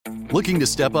Looking to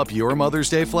step up your Mother's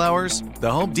Day flowers?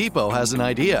 The Home Depot has an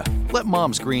idea. Let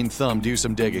Mom's green thumb do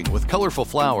some digging with colorful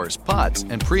flowers, pots,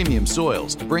 and premium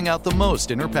soils to bring out the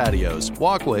most in her patios,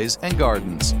 walkways, and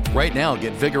gardens. Right now,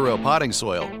 get Vigoro potting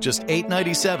soil, just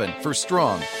 $8.97 for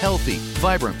strong, healthy,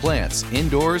 vibrant plants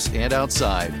indoors and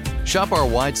outside. Shop our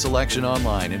wide selection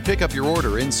online and pick up your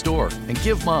order in-store and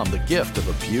give Mom the gift of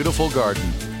a beautiful garden.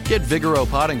 Get Vigoro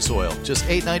potting soil, just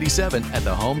 $8.97 at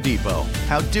the Home Depot.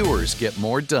 How doers get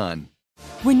more done.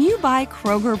 When you buy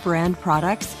Kroger brand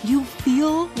products, you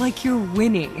feel like you're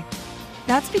winning.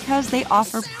 That's because they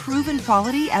offer proven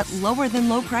quality at lower than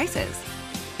low prices.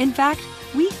 In fact,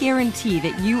 we guarantee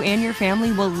that you and your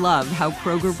family will love how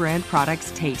Kroger brand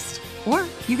products taste, or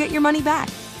you get your money back.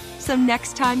 So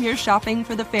next time you're shopping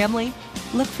for the family,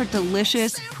 look for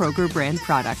delicious Kroger brand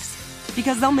products,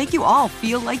 because they'll make you all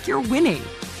feel like you're winning.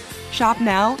 Shop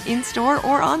now, in-store,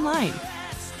 or online.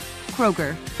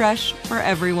 Kroger, fresh for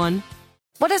everyone.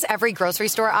 What does every grocery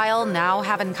store aisle now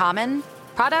have in common?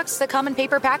 Products that come in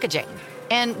paper packaging.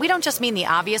 And we don't just mean the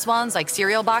obvious ones like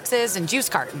cereal boxes and juice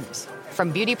cartons.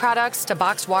 From beauty products to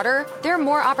boxed water, there are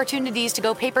more opportunities to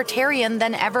go papertarian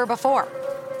than ever before.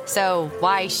 So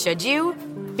why should you?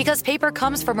 Because paper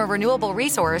comes from a renewable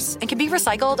resource and can be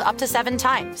recycled up to 7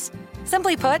 times.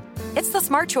 Simply put, it's the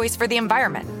smart choice for the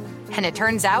environment. And it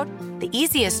turns out, the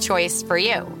easiest choice for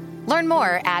you. Learn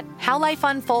more at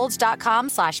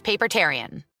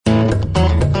howlifeunfolds.com/papertarian.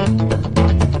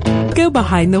 Go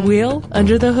behind the wheel,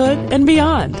 under the hood, and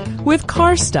beyond with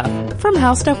Car Stuff from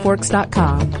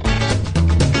HowStuffWorks.com.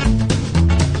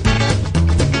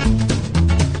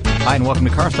 Hi, and welcome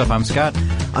to Car Stuff. I'm Scott.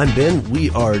 I'm Ben. We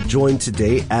are joined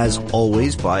today, as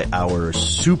always, by our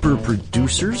super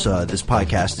producers. This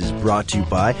podcast is brought to you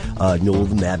by Noel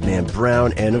the Madman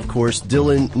Brown and, of course,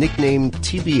 Dylan, nicknamed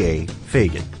TBA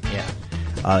Fagan. Yeah.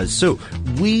 So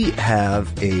we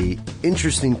have a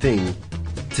interesting thing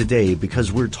today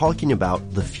because we're talking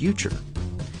about the future.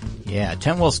 Yeah,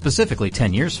 specifically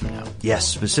 10 years from now. Yes,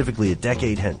 specifically a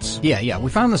decade hence. Yeah.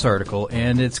 We found this article,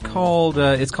 and it's called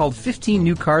 15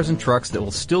 New Cars and Trucks That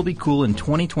Will Still Be Cool in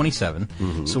 2027.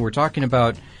 Mm-hmm. So we're talking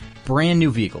about brand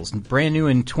new vehicles, brand new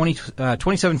in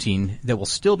 2017 that will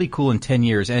still be cool in 10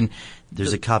 years. And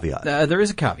there's a caveat. There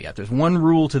is a caveat. There's one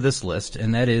rule to this list,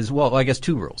 and that is, well, I guess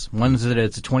 2 rules. One is that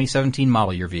it's a 2017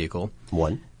 model year vehicle.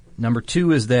 One. Number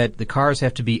 2 is that the cars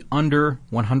have to be under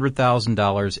 $100,000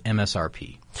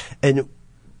 MSRP. And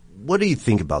what do you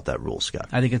think about that rule, Scott?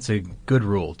 I think it's a good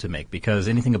rule to make because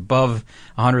anything above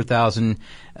 $100,000,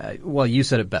 well, you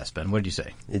said it best, Ben. What did you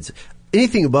say? It's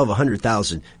anything above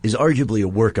 $100,000 is arguably a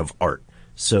work of art.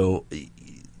 So,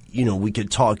 you know, we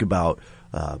could talk about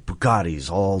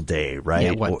Bugattis all day, right?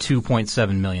 Yeah, what,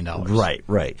 $2.7 million.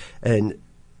 Right. And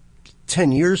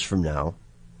 10 years from now,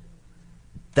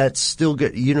 that's still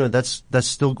good. You know, that's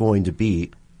still going to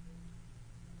be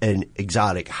an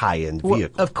exotic high-end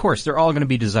vehicle. Well, of course, they're all going to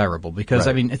be desirable because,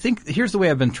 right. I mean, I think here's the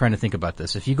way I've been trying to think about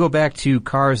this. If you go back to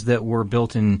cars that were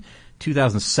built in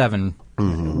 2007,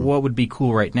 mm-hmm. what would be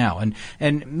cool right now?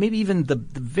 And maybe even the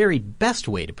very best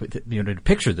way to to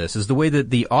picture this is the way that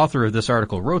the author of this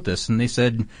article wrote this, and they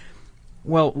said,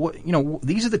 well,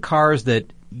 these are the cars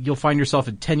that you'll find yourself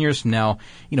at 10 years from now,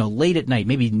 late at night,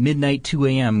 maybe midnight, 2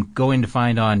 a.m., going to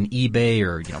find on eBay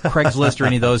or, Craigslist or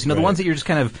any of those, right. The ones that you're just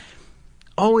kind of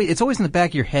it's always in the back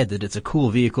of your head that it's a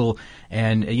cool vehicle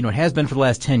and, it has been for the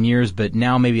last 10 years, but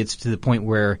now maybe it's to the point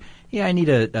where, I need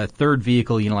a third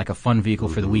vehicle, like a fun vehicle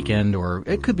for the weekend, or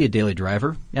it could be a daily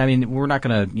driver. I mean, we're not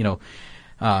going to,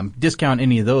 discount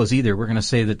any of those either. We're going to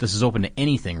say that this is open to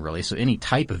anything really, so any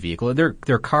type of vehicle. There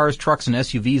are cars, trucks, and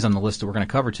SUVs on the list that we're going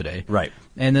to cover today. Right.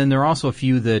 And then there are also a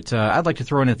few that I'd like to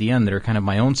throw in at the end that are kind of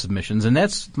my own submissions, and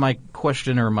that's my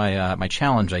question or my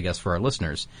challenge, I guess, for our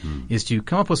listeners, is to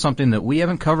come up with something that we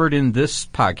haven't covered in this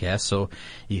podcast. So,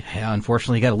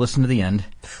 unfortunately, you got to listen to the end.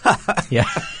 Yeah.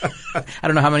 I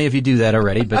don't know how many of you do that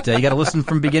already, but you got to listen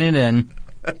from beginning to end.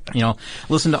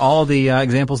 Listen to all the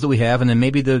examples that we have, and then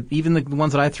maybe even the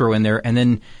ones that I throw in there, and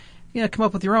then come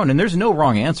up with your own. And there's no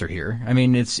wrong answer here. I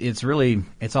mean, it's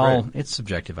all it's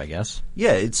subjective, I guess.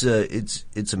 Yeah, it's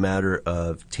a matter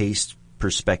of taste,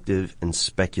 perspective, and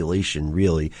speculation.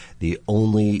 Really, the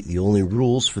only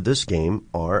rules for this game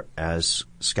are, as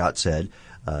Scott said,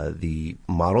 the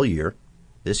model year,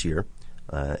 this year,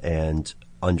 and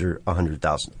under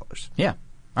 $100,000. Yeah.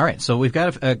 All right. So we've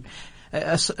got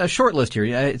a short list here.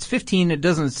 It's 15. It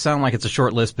doesn't sound like it's a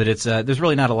short list, but it's there's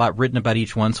really not a lot written about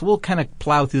each one, so we'll kind of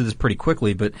plow through this pretty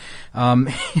quickly. But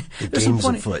there's a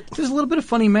little bit of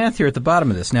funny math here at the bottom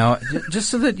of this. Now,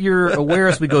 just so that you're aware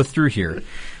as we go through here.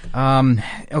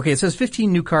 Okay, it says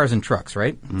 15 new cars and trucks,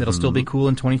 right? Mm-hmm. That'll still be cool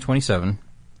in 2027.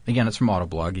 Again, it's from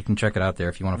Autoblog. You can check it out there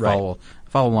if you want to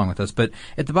follow along with us. But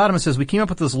at the bottom it says, we came up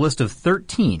with this list of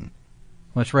 13.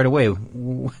 Let's right away.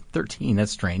 13,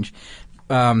 that's strange.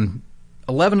 11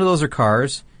 of those are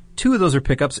cars, 2 of those are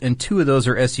pickups, and 2 of those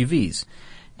are SUVs.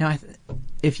 Now,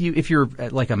 if you're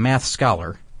like a math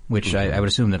scholar, which I would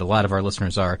assume that a lot of our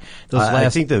listeners are, I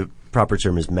think the proper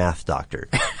term is math doctor.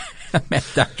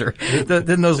 Math doctor.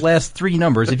 Then those last 3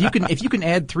 numbers, if you can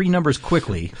add 3 numbers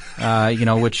quickly,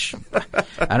 which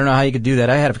I don't know how you could do that.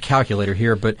 I had a calculator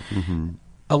here, but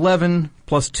 11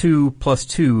 plus 2 plus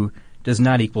 2 does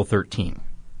not equal 13.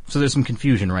 So there's some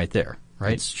confusion right there,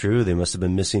 right? It's true. They must have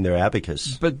been missing their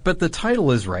abacus. But the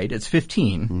title is right. It's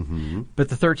 15. But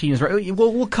the 13 is right.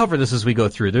 We'll cover this as we go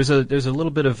through. There's a little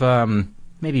bit of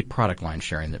maybe product line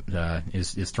sharing that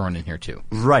is thrown in here too.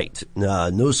 Right.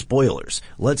 No spoilers.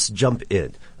 Let's jump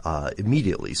in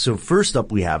immediately. So first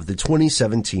up we have the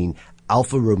 2017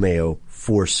 Alfa Romeo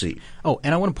 4C. Oh,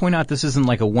 and I want to point out this isn't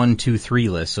like a 1, 2, 3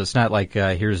 list, so it's not like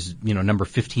here's number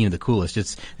 15 of the coolest.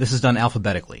 This is done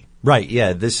alphabetically. Right,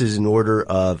 yeah. This is in order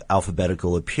of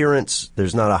alphabetical appearance.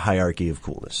 There's not a hierarchy of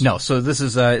coolness. No, so this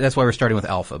is that's why we're starting with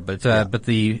Alfa. But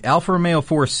the Alfa Romeo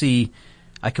 4C,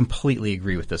 I completely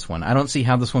agree with this one. I don't see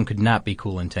how this one could not be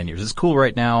cool in 10 years. It's cool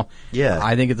right now. Yeah.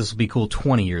 I think this will be cool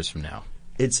 20 years from now.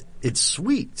 It's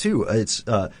sweet too. It's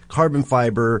carbon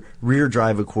fiber, rear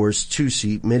drive, of course,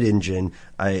 2-seat, mid-engine.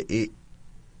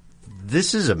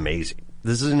 This is amazing.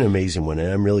 This is an amazing one,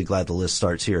 and I'm really glad the list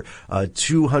starts here.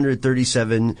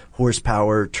 237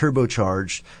 horsepower,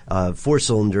 turbocharged,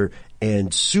 4-cylinder,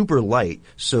 and super light.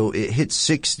 So it hits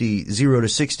 0 to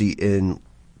 60 in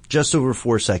just over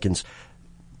 4 seconds.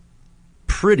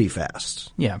 Pretty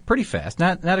fast. Yeah, pretty fast.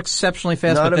 Not exceptionally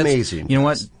fast. Not but amazing. You know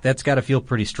what? That's got to feel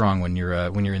pretty strong when you're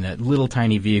in that little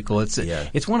tiny vehicle.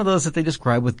 It's one of those that they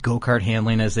describe with go-kart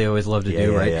handling, as they always love to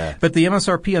do, right? Yeah. But the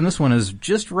MSRP on this one is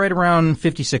just right around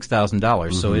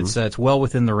 $56,000, so it's well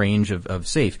within the range of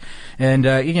safe. And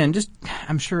again,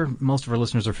 I'm sure most of our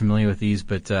listeners are familiar with these,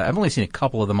 but I've only seen a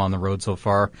couple of them on the road so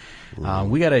far.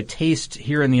 We got a taste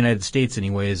here in the United States,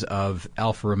 anyways, of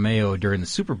Alfa Romeo during the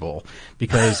Super Bowl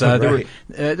because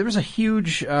there was a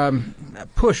huge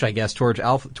push, I guess, towards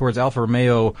Alfa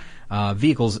Romeo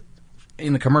vehicles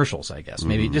in the commercials, I guess.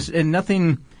 Maybe and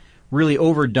nothing really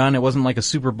overdone. It wasn't like a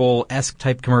Super Bowl-esque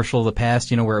type commercial of the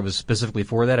past, where it was specifically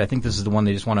for that. I think this is the one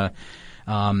they just want to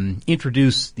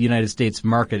introduce the United States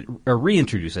market, or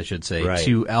reintroduce, I should say,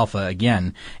 to Alfa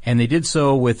again. And they did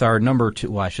so with our number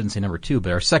 2, well, I shouldn't say number 2,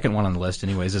 but our second one on the list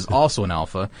anyways is also an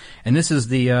Alfa. And this is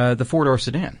the 4-door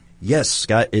sedan. Yes,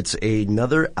 Scott, it's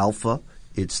another Alfa.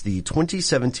 It's the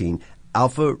 2017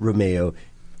 Alfa Romeo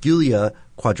Giulia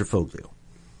Quadrifoglio.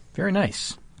 Very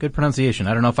nice. Good pronunciation.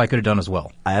 I don't know if I could have done as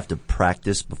well. I have to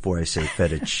practice before I say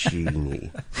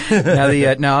fettuccine.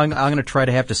 Now I'm going to try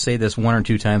to have to say this 1 or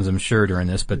 2 times, I'm sure, during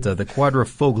this. But the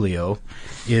Quadrifoglio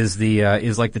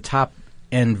is like the top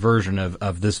end version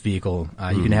of this vehicle.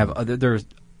 You can have there's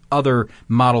other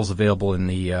models available in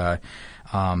the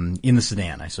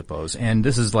sedan, I suppose, and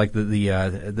this is like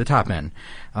the top end.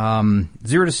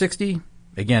 0 to 60.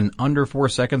 Again, under 4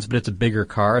 seconds, but it's a bigger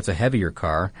car. It's a heavier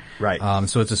car. Right.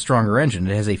 So it's a stronger engine.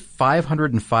 It has a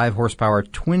 505 horsepower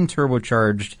twin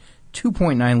turbocharged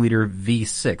 2.9-liter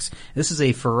V6. This is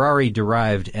a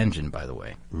Ferrari-derived engine, by the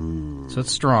way. So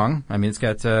it's strong. I mean, it's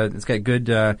got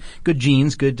good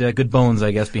genes, good bones,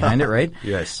 I guess, behind it, right?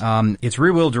 Yes. It's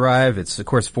rear-wheel drive. It's of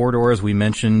course 4 doors. We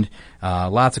mentioned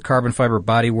lots of carbon fiber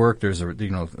bodywork.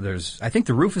 There's I think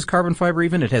the roof is carbon fiber.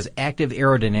 Even it has active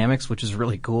aerodynamics, which is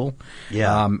really cool.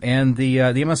 Yeah. And the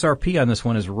MSRP on this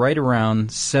one is right around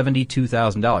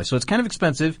 $72,000. So it's kind of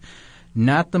expensive.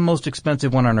 Not the most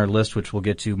expensive one on our list, which we'll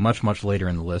get to much, much later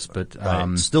in the list, but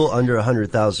still under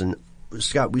 $100,000.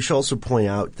 Scott, we should also point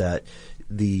out that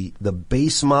the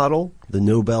base model, the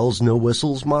no bells, no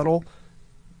whistles model,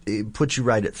 it puts you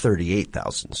right at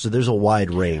 $38,000. So there's a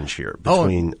wide range here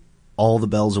between all the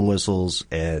bells and whistles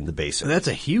and the basic. That's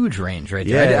a huge range right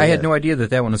there. I had no idea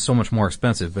that one is so much more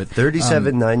expensive, but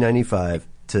 $37,995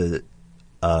 to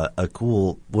a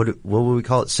cool, what would we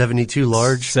call it? 72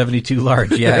 large? 72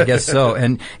 large, yeah, I guess so.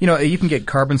 And, you can get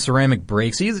carbon ceramic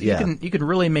brakes. You can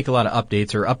really make a lot of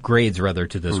updates or upgrades rather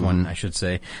to this one, I should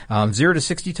say. 0 to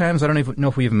 60 times, I don't even know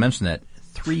if we even mentioned that.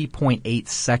 3.8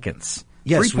 seconds.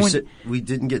 Yes, we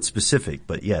didn't get specific,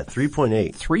 but yeah,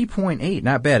 3.8. 3.8,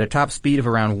 not bad. A top speed of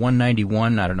around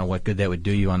 191. I don't know what good that would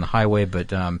do you on the highway,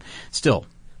 but still,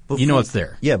 it's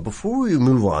there. Yeah, before we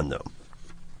move on though,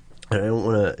 I don't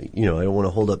want to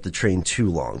hold up the train too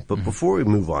long, but before we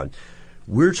move on,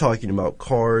 we're talking about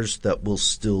cars that will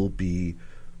still be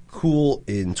cool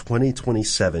in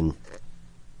 2027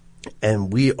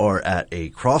 And we are at a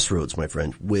crossroads, my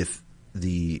friend, with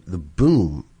the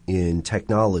boom in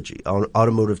technology,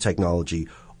 automotive technology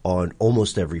on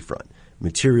almost every front.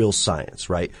 Material science,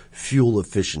 right? Fuel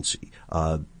efficiency,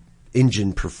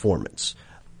 engine performance.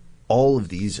 All of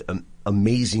these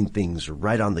amazing things are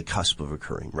right on the cusp of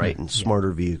occurring, right? And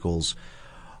smarter vehicles,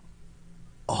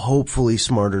 hopefully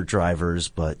smarter drivers,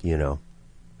 but, you know,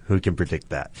 who can predict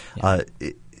that? Yeah.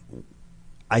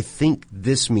 I think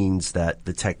this means that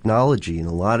the technology in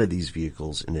a lot of these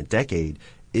vehicles in a decade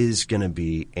is going to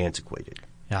be antiquated.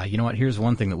 Yeah, you know what? Here's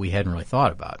one thing that we hadn't really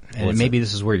thought about, and maybe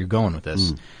this is where you're going with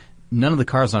this. None of the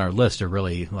cars on our list are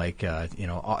really like,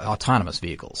 autonomous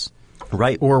vehicles.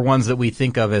 Right. Or ones that we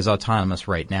think of as autonomous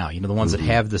right now. You know, the ones that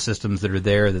have the systems that are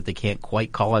there that they can't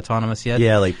quite call autonomous yet.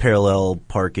 Yeah, like parallel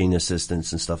parking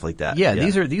assistance and stuff like that. Yeah,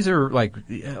 these are like,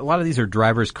 a lot of these are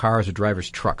drivers' cars or drivers'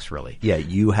 trucks, really. Yeah,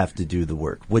 you have to do the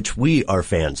work, which we are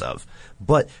fans of.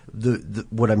 But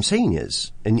what I'm saying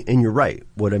is, and you're right,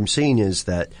 what I'm saying is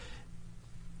that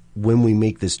when we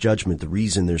make this judgment, the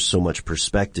reason there's so much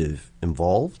perspective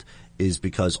involved is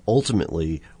because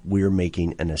ultimately we're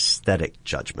making an aesthetic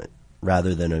judgment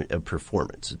rather than a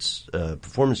performance. It's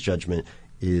performance judgment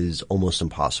is almost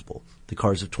impossible. The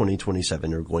cars of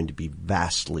 2027 are going to be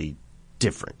vastly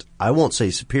different. I won't say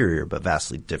superior, but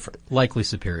vastly different. Likely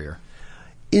superior.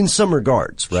 In some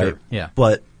regards, right? Sure, yeah.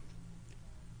 But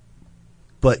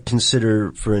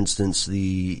consider, for instance,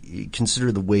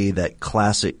 consider the way that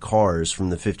classic cars from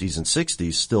the 50s and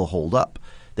 60s still hold up.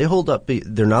 They hold up.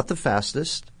 They're not the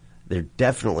fastest. They're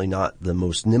definitely not the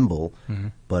most nimble,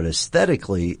 but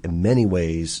aesthetically, in many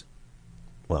ways,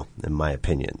 well, in my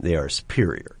opinion, they are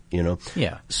superior, you know?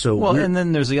 Yeah. So well, and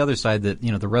then there's the other side that,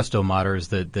 you know, the resto modders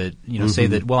that say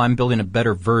that, well, I'm building a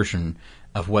better version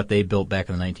of what they built back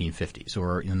in the 1950s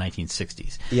or in the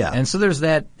 1960s. Yeah. And so there's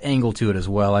that angle to it as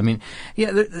well. I mean, yeah,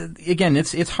 again,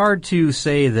 it's hard to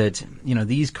say that, you know,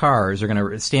 these cars are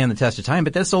going to stand the test of time,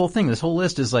 but that's the whole thing. This whole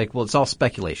list is like, well, it's all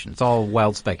speculation. It's all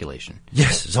wild speculation.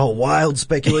 Yes, it's all wild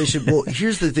speculation. Well,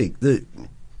 here's the thing.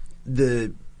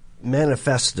 The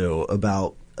manifesto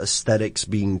about aesthetics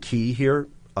being key here,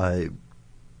 the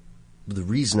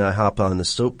reason I hop on the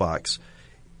soapbox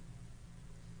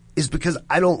is because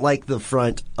I don't like the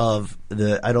front of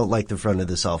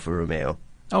this Alfa Romeo.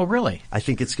 Oh, really? I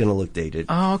think it's going to look dated.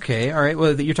 Oh, okay. All right.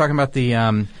 Well, you're talking about the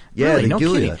really? The No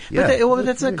Giulia. kidding. Yeah. But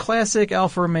that's a classic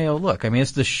Alfa Romeo look. I mean,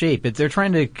 it's the shape. They're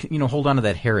trying to, you know, hold on to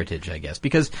that heritage, I guess,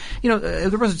 because, you know,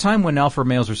 there was a time when Alfa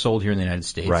Romeos were sold here in the United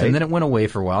States, right, and then it went away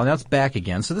for a while, and now it's back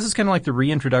again. So this is kind of like the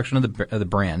reintroduction of the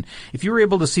brand. If you were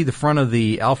able to see the front of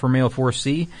the Alfa Romeo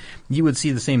 4C, you would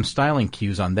see the same styling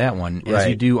cues on that one as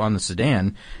you do on the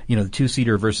sedan. You know, the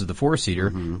 2-seater versus the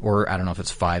 4-seater, or I don't know if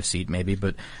it's 5-seat maybe,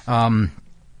 but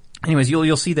anyways,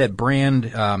 you'll see that brand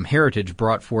heritage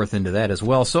brought forth into that as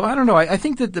well. So I don't know. I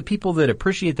think that the people that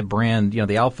appreciate the brand, you know,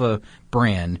 the Alfa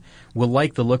brand, will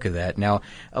like the look of that. Now,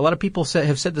 a lot of people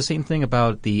have said the same thing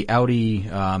about the Audi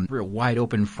real wide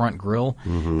open front grille.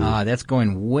 That's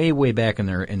going way, way back in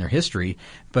their history.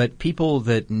 But people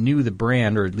that knew the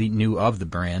brand or knew of the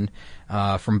brand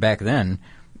from back then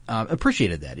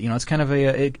appreciated that. You know, it's kind of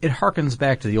it harkens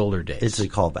back to the older days. It's a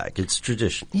callback. It's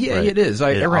tradition. Yeah, right? It is.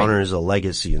 It honors a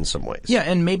legacy in some ways. Yeah,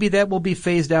 and maybe that will be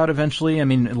phased out eventually. I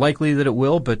mean, likely that it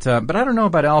will, but I don't know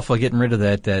about Alfa getting rid of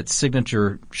that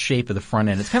signature shape of the front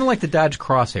end. It's kind of like the Dodge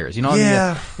Crosshairs. You know,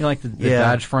 like the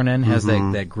Dodge front end has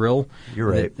that grille. You're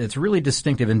right. It's really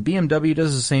distinctive, and BMW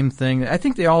does the same thing. I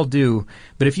think they all do.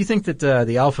 But if you think that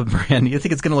the Alfa brand, you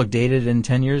think it's going to look dated in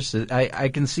 10 years, I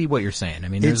can see what you're saying. I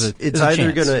mean, there's a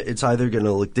chance. It's either going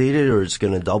to look dated or it's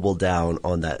going to double down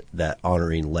on that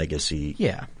honoring legacy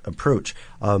approach.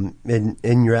 And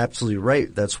you're absolutely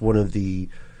right. That's one of the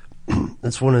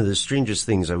strangest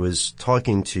things. I was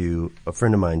talking to a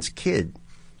friend of mine's kid,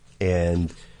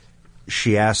 and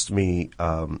she asked me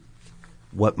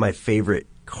what my favorite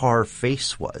car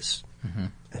face was,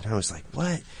 and I was like,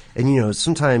 "What?" And you know,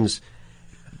 sometimes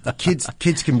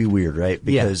kids can be weird, right?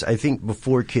 Because I think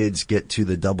before kids get to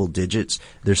the double digits,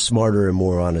 they're smarter and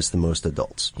more honest than most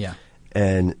adults. Yeah.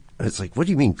 And it's like, what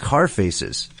do you mean car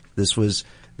faces? This was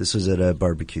at a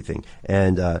barbecue thing.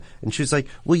 And she was like,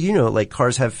 well, you know, like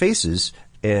cars have faces,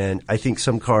 and I think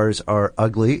some cars are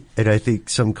ugly, and I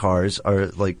think some cars are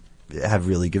like have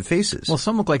really good faces. Well,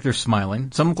 some look like they're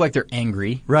smiling. Some look like they're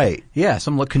angry. Right. Yeah.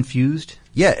 Some look confused.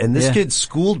 Yeah, and this kid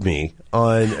schooled me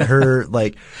on her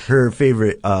her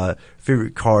favorite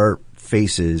car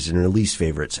faces and her least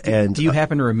favorites. And do you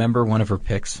happen to remember one of her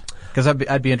picks? Because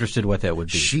I'd be interested what that would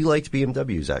be. She liked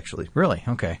BMWs, actually. Really?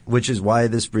 Okay. Which is why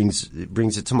this brings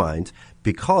it to mind,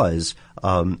 because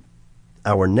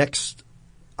our next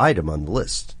item on the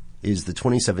list is the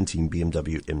 2017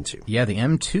 BMW M2. Yeah, the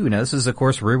M2. Now, this is, of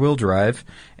course, rear-wheel drive,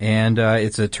 and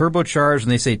it's a turbocharged,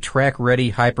 and they say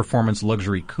track-ready, high-performance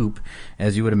luxury coupe,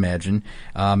 as you would imagine.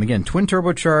 Again, twin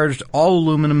turbocharged,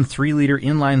 all-aluminum, 3-liter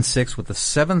inline-six with a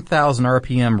 7,000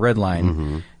 RPM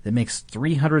redline that makes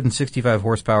 365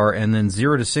 horsepower, and then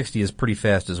 0 to 60 is pretty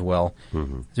fast as well.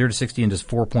 0 to 60 in just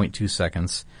 4.2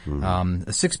 seconds. A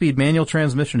 6-speed manual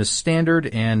transmission is standard,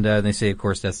 and they say, of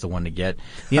course, that's the one to get.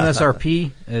 The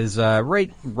MSRP is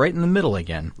right in the middle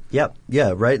again. Yep,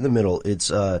 yeah, right in the middle.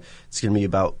 It's going to be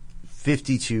about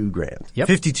 $52,000. Yep.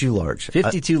 52 large.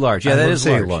 52 large. Yeah, that is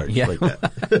large. Yeah. Like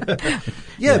that.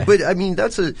 yeah, but I mean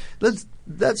that's a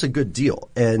good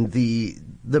deal, and the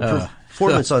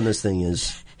performance on this thing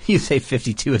is. You say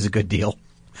 52 is a good deal.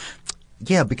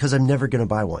 Yeah, because I'm never going to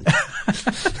buy one.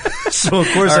 So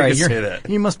of course I can say that.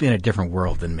 You must be in a different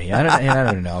world than me. I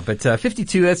don't know, but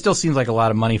 52, that still seems like a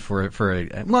lot of money for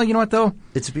a. Well, you know what though?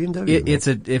 It's a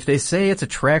BMW. If they say it's a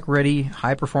track-ready,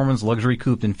 high-performance luxury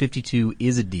coupe, then 52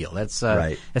 is a deal. That's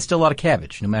right. That's still a lot of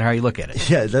cabbage, no matter how you look at it.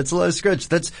 Yeah, that's a lot of scratch.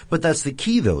 But that's the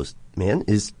key, though, man,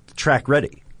 is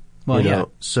track-ready. Well, yeah.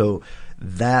 So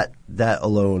that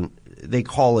alone. They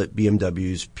call it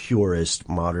BMW's purest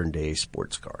modern-day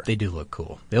sports car. They do look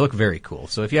cool. They look very cool.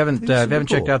 So if you haven't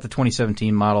checked out the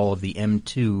 2017 model of the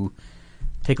M2,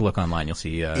 take a look online. You'll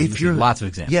see lots of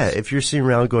examples. Yeah, if you're sitting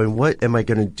around going, what am I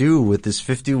going to do with this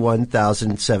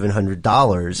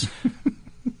 $51,700?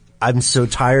 I'm so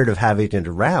tired of having it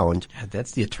around.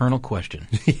 That's the eternal question,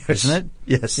 yes. Isn't it?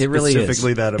 Yes, it really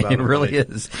specifically is. That about it really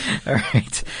is. All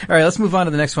right. Let's move on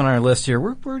to the next one on our list here.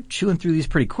 We're chewing through these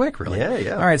pretty quick, really.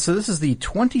 Yeah. All right, so this is the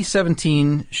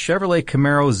 2017 Chevrolet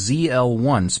Camaro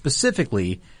ZL1,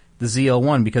 specifically the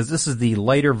ZL1, because this is the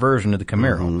lighter version of the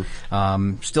Camaro.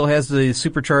 Still has the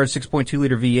supercharged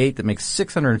 6.2-liter V8 that makes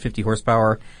 650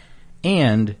 horsepower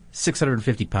and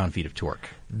 650 pound-feet of torque.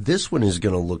 This one is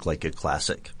going to look like a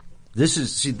classic. This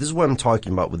is what I'm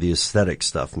talking about with the aesthetic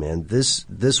stuff, man. This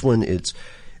one, it's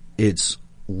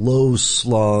low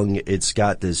slung. It's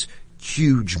got this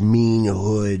huge mean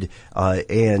hood,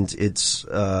 and it's,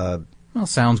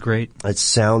 sounds great. It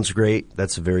sounds great.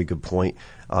 That's a very good point.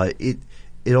 It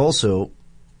also,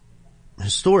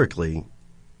 historically,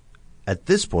 at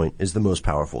this point, is the most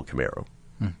powerful Camaro.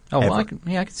 Oh, well, I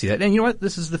can see that. And you know what?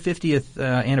 This is the 50th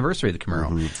anniversary of the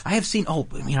Camaro. I have seen,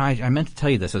 I meant to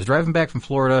tell you this. I was driving back from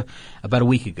Florida about a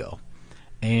week ago.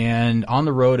 And on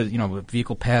the road, a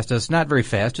vehicle passed us, not very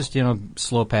fast, just,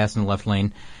 slow pass in the left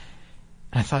lane.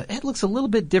 And I thought, it looks a little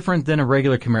bit different than a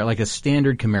regular Camaro, like a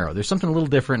standard Camaro. There's something a little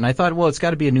different. And I thought, well, it's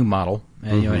got to be a new model.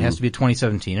 And, it has to be a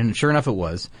 2017. And sure enough, it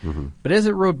was. But as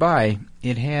it rode by,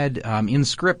 it had, in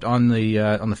script on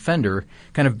the fender,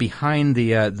 kind of behind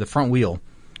the front wheel,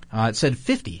 it said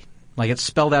 50. Like it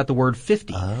spelled out the word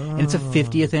 50. And it's a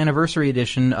 50th anniversary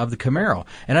edition of the Camaro.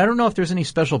 And I don't know if there's any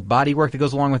special body work that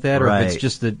goes along with that, or if it's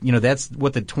just that, that's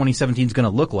what the 2017 is going to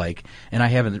look like. And I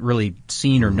haven't really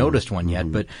seen or noticed one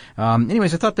yet. But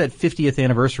anyways, I thought that 50th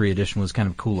anniversary edition was kind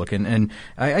of cool looking. And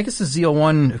I guess the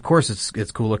ZL1, of course,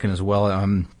 it's cool looking as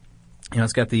well.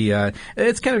 It's got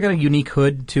it's kind of got a unique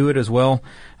hood to it as well.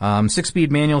 6-speed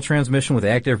manual transmission with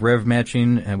active rev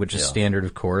matching, which is standard,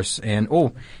 of course. And,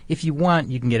 if you want,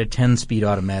 you can get a 10-speed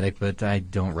automatic, but I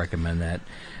don't recommend that.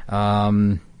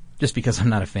 Just because I'm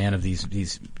not a fan of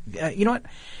these, you know what?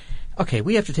 Okay,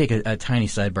 we have to take a tiny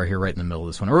sidebar here right in the middle of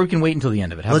this one, or we can wait until the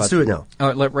end of it. Let's do it now.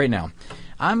 Right now.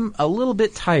 I'm a little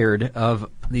bit tired of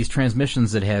these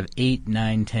transmissions that have 8,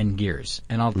 9, 10 gears,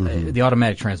 and the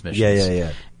automatic transmissions.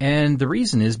 Yeah. And the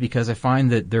reason is because I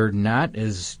find that they're not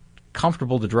as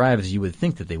comfortable to drive as you would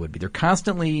think that they would be. They're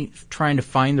constantly trying to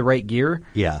find the right gear.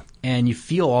 Yeah. And you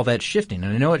feel all that shifting.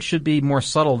 And I know it should be more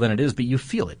subtle than it is, but you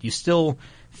feel it. You still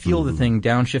feel the thing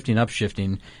downshifting,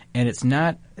 upshifting, and it's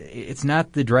not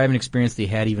the driving experience they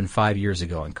had even 5 years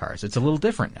ago in cars. It's a little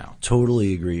different now.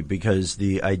 Totally agree, because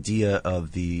the idea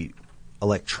of the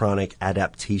electronic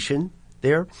adaptation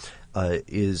there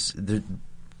is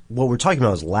what we're talking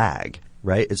about is lag,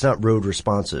 right? It's not road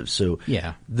responsive. So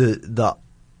yeah,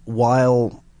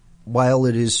 while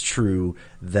it is true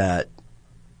that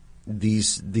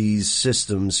these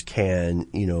systems can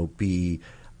be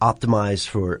optimized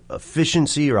for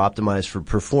efficiency or optimized for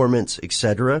performance,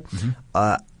 etc.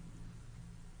 I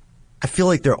feel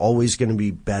like they're always going to be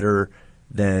better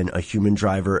than a human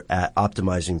driver at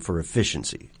optimizing for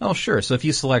efficiency. Oh, sure. So if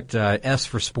you select S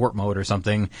for sport mode or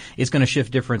something, it's going to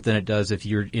shift different than it does if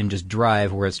you're in just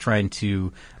drive, where it's trying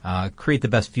to create the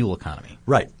best fuel economy.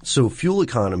 Right. So fuel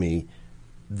economy,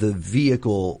 the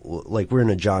vehicle, like we're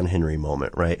in a John Henry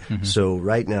moment, right? So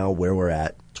right now where we're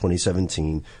at,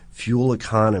 2017, fuel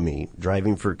economy,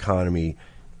 driving for economy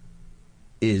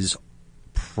is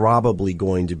probably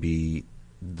going to be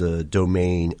the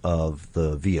domain of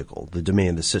the vehicle, the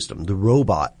domain of the system. The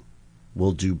robot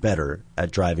will do better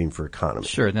at driving for economy.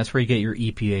 Sure, and that's where you get your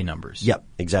EPA numbers. Yep,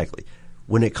 exactly.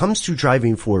 When it comes to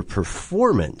driving for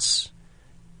performance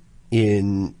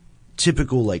in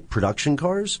typical like production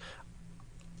cars,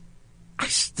 I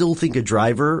still think a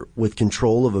driver with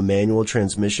control of a manual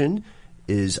transmission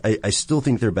I still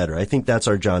think they're better. I think that's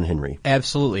our John Henry.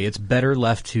 Absolutely. It's better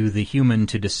left to the human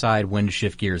to decide when to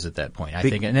shift gears at that point, I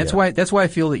think. And that's why I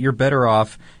feel that you're better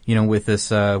off, with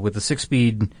this, with the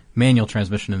 6-speed manual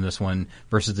transmission in this one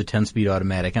versus the 10-speed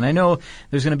automatic. And I know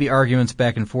there's going to be arguments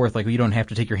back and forth, like you don't have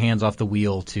to take your hands off the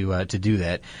wheel to do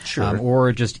that. Sure.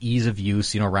 Or just ease of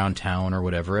use, around town or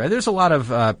whatever. There's a lot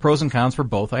of pros and cons for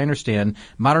both. I understand.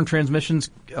 Modern transmissions,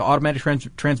 automatic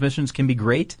transmissions can be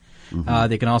great.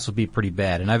 They can also be pretty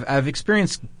bad, and I've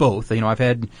experienced both. I've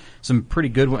had some pretty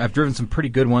good. I've driven some pretty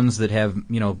good ones that have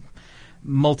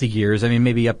multi gears. I mean,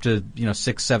 maybe up to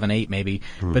 6, 7, 8, maybe.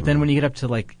 But then when you get up to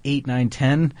like 8, 9,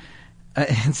 10,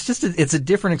 it's just it's a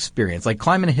different experience. Like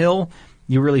climbing a hill,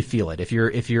 you really feel it. If you're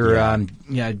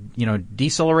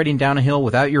decelerating down a hill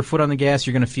without your foot on the gas,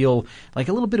 you're going to feel like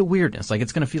a little bit of weirdness. Like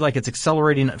it's going to feel like it's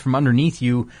accelerating from underneath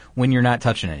you when you're not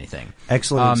touching anything.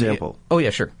 Excellent example. Oh yeah,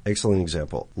 sure. Excellent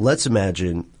example. Let's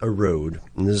imagine a road,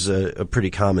 and this is a pretty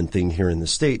common thing here in the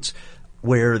States,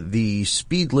 where the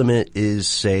speed limit is,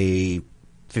 say,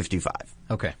 55.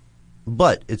 Okay.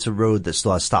 But it's a road that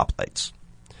still has stoplights.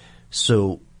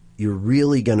 So you're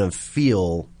really going to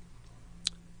feel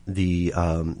the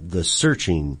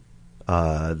searching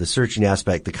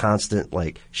aspect, the constant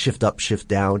like shift up, shift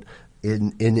down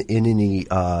in any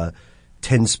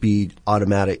 10-speed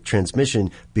automatic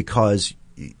transmission, because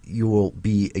you will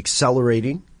be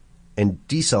accelerating and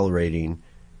decelerating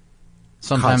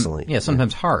constantly. Yeah,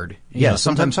 sometimes hard.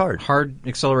 Sometimes hard. Hard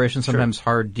acceleration, sometimes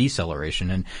hard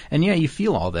deceleration. And yeah, you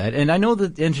feel all that. And I know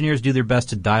that engineers do their best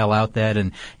to dial out that,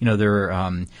 and, there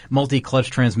are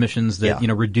multi-clutch transmissions that,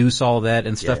 reduce all that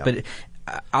and stuff. Yeah. But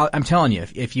I'm telling you,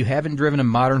 if you haven't driven a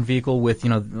modern vehicle with,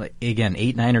 again,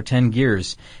 8, 9, or 10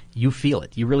 gears, you feel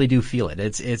it. You really do feel it.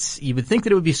 It's you would think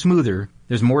that it would be smoother.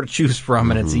 There's more to choose from,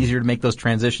 and it's easier to make those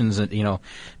transitions,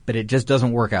 but it just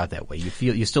doesn't work out that way.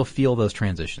 You still feel those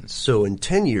transitions. So in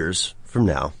 10 years from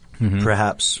now,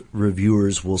 perhaps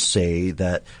reviewers will say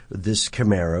that this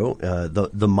Camaro,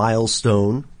 the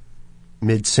milestone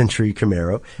mid-century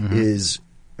Camaro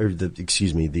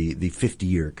the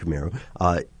 50-year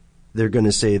Camaro, they're going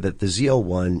to say that the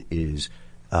ZL1 is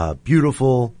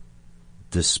beautiful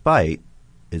despite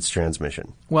its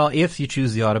transmission. Well, if you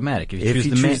choose the automatic. If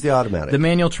you choose the automatic. The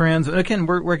manual trans, again,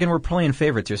 we're playing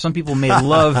favorites here. Some people may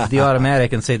love the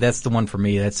automatic and say that's the one for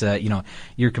me. That's,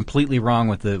 you're completely wrong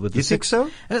with the You think so?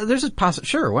 There's a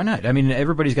sure, why not? I mean,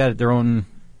 everybody's got their own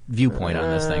viewpoint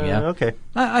on this thing, yeah? Okay.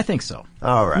 I think so.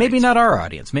 All right. Maybe not our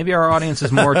audience. Maybe our audience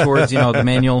is more towards, the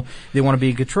manual. They want to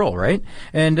be in control, right?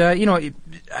 And,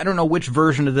 I don't know which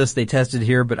version of this they tested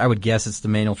here, but I would guess it's the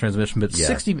manual transmission. But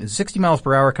 60 miles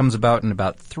per hour comes about in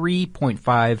about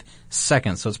 3.5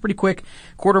 seconds. So it's pretty quick.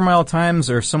 Quarter-mile times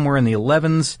are somewhere in the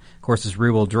 11s. Of course, it's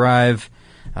rear-wheel drive.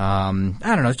 I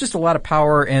don't know. It's just a lot of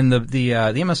power. And the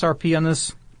MSRP on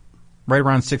this, right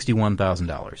around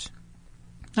 $61,000.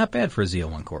 Not bad for a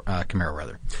ZL1 Camaro,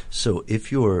 rather. So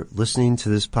if you're listening to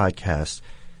this podcast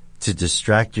to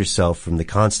distract yourself from the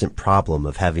constant problem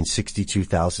of having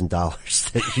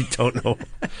 $62,000 that you don't know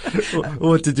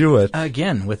what to do with.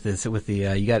 Again,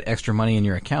 you got extra money in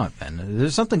your account, then.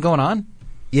 There's something going on?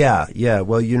 Yeah.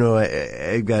 Well,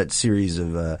 I've got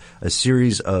a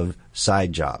series of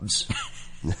side jobs.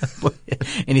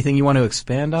 Anything you want to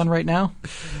expand on right now?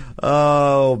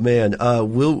 Oh, man.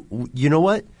 You know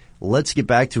what? Let's get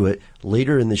back to it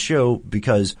later in the show,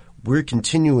 because we're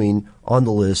continuing on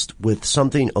the list with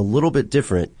something a little bit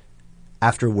different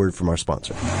after a word from our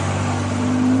sponsor.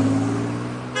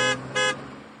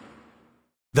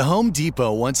 The Home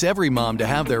Depot wants every mom to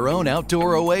have their own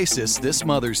outdoor oasis this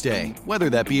Mother's Day, whether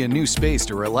that be a new space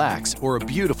to relax or a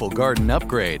beautiful garden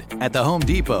upgrade. At the Home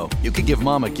Depot, you can give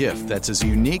mom a gift that's as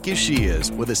unique as she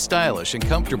is, with a stylish and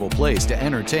comfortable place to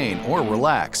entertain or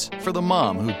relax for the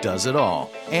mom who does it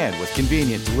all. And with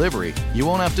convenient delivery, you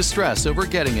won't have to stress over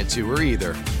getting it to her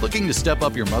either. Looking to step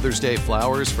up your Mother's Day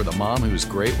flowers for the mom who's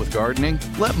great with gardening?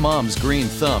 Let Mom's Green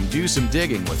Thumb do some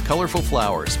digging with colorful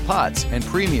flowers, pots, and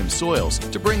premium soils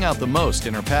to bring out the most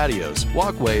in her patios,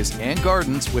 walkways, and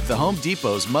gardens with the Home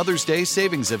Depot's Mother's Day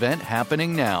Savings Event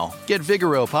happening now. Get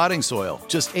Vigoro potting soil,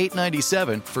 just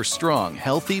 $8.97 for strong,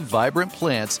 healthy, vibrant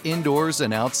plants indoors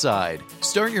and outside.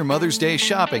 Start your Mother's Day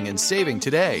shopping and saving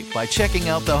today by checking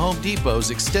out the Home Depot's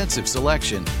extensive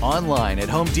selection online at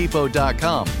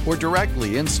HomeDepot.com or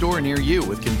directly in-store near you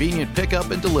with convenient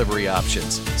pickup and delivery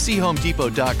options. See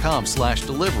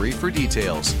HomeDepot.com/delivery for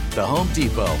details. The Home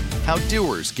Depot. How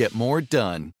doers get more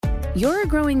done. You're a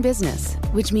growing business,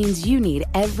 which means you need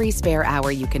every spare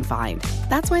hour you can find.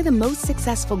 That's why the most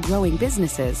successful growing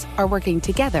businesses are working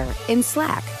together in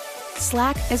Slack.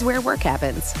 Slack is where work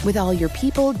happens, with all your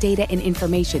people, data, and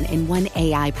information in one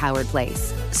AI-powered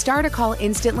place. Start a call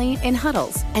instantly in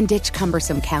huddles and ditch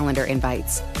cumbersome calendar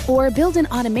invites. Or build an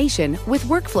automation with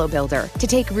Workflow Builder to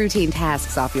take routine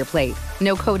tasks off your plate.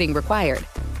 No coding required.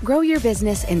 Grow your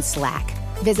business in Slack.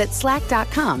 Visit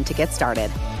slack.com to get started.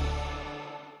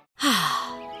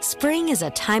 Spring is a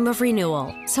time of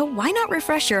renewal, so why not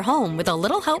refresh your home with a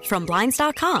little help from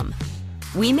Blinds.com?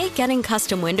 We make getting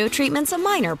custom window treatments a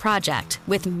minor project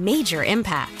with major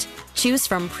impact. Choose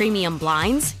from premium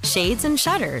blinds, shades, and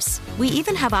shutters. We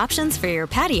even have options for your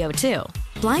patio, too.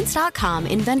 Blinds.com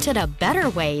invented a better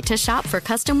way to shop for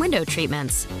custom window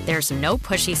treatments. There's no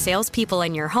pushy salespeople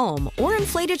in your home or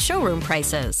inflated showroom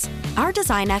prices. Our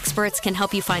design experts can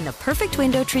help you find the perfect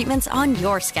window treatments on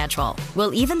your schedule.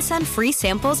 We'll even send free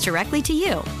samples directly to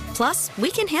you. Plus, we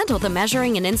can handle the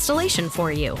measuring and installation for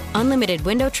you. Unlimited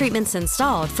window treatments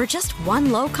installed for just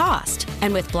one low cost.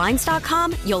 And with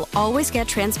Blinds.com, you'll always get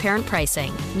transparent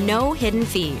pricing. No hidden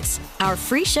fees. Our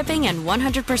free shipping and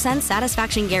 100%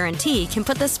 satisfaction guarantee can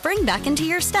put the spring back into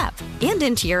your step and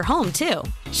into your home, too.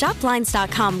 Shop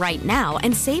Blinds.com right now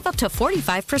and save up to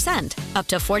 45%. Up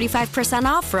to 45%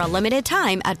 off for a limited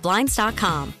time at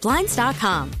Blinds.com.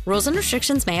 Blinds.com. Rules and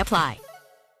restrictions may apply.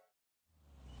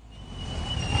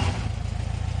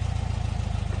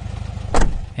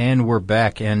 And we're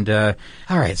back. And all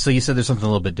right, so you said there's something a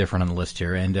little bit different on the list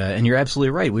here, and you're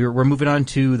absolutely right. We're moving on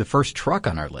to the first truck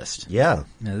on our list. Yeah.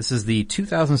 Now, this is the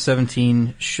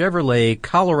 2017 Chevrolet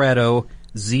Colorado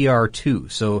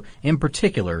ZR2. So, in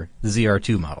particular, the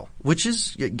ZR2 model, Which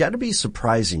is got to be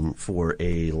surprising for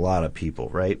a lot of people,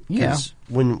 right? Yeah.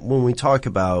 When we talk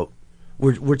about,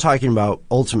 we're talking about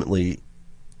ultimately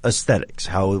aesthetics,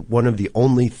 how one of the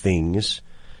only things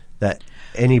that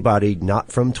anybody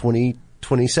not from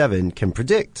 2027 can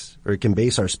predict or can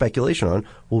base our speculation on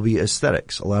will be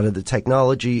aesthetics. A lot of the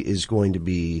technology is going to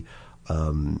be,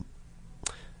 is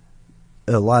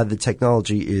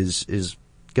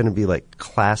going to be like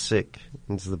classic.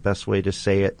 Is the best way to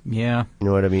say it. Yeah. You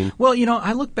know what I mean? Well,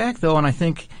 I look back though, and I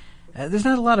think there's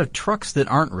not a lot of trucks that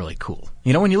aren't really cool.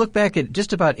 When you look back at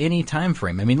just about any time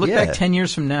frame, I mean, look back 10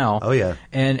 years from now. Oh yeah.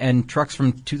 And trucks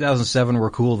from 2007 were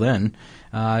cool then.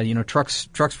 Trucks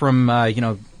from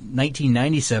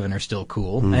 1997 are still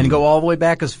cool, and go all the way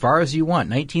back as far as you want.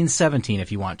 1917,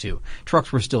 if you want to.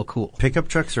 Trucks were still cool. Pickup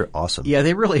trucks are awesome. Yeah,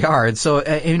 they really are. And so,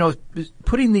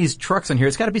 putting these trucks on here,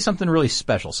 it's got to be something really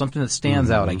special, something that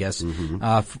stands out, I guess,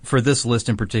 for this list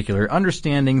in particular.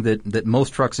 Understanding that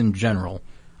most trucks in general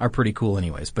are pretty cool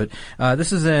anyways. But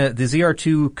this is the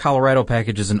ZR2 Colorado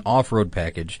package is an off-road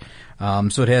package.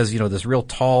 So it has, this real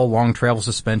tall, long travel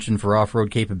suspension for off-road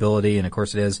capability. And of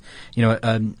course it has,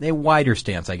 a wider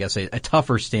stance, I guess, a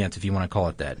tougher stance if you want to call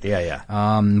it that.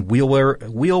 Yeah.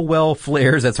 Wheel well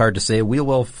flares, that's hard to say, wheel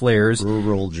well flares.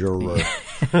 Rural juror.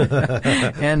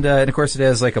 And of course it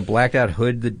has like a blacked out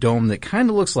hood, the dome that kind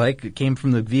of looks like it came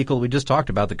from the vehicle we just talked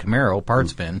about, the Camaro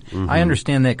parts bin. I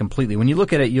understand that completely. When you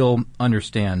look at it, you'll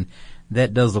understand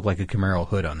that does look like a Camaro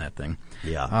hood on that thing.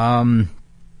 Yeah.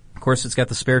 Of course, it's got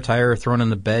the spare tire thrown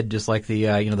in the bed, just like the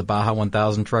the Baja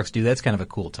 1000 trucks do. That's kind of a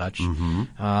cool touch.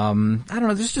 I don't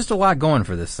know. There's just a lot going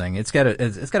for this thing. It's got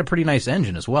a pretty nice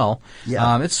engine as well.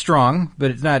 Yeah. It's strong,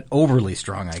 but it's not overly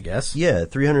strong, I guess. Yeah,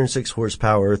 306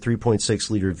 horsepower, 3.6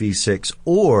 liter V6,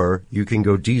 or you can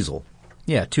go diesel.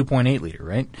 Yeah, 2.8 liter,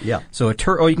 right? Yeah. So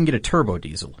you can get a turbo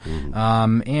diesel.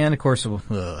 And of course, it's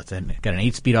got an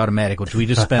 8-speed automatic, which we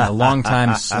just spent a long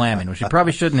time slamming, which we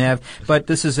probably shouldn't have. But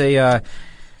this is a,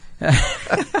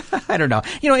 I don't know.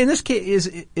 In this case,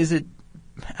 is it,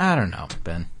 I don't know,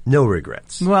 Ben. No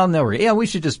regrets. Well, no regrets. Yeah, we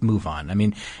should just move on. I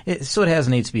mean, so it has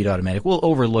an 8-speed automatic. We'll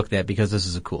overlook that because this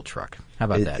is a cool truck. How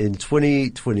about that? In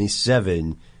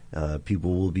 2027,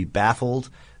 people will be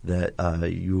baffled that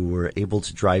you were able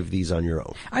to drive these on your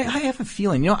own. I have a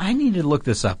feeling. I need to look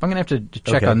this up. I'm going to have to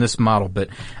check on this model, but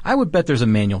I would bet there's a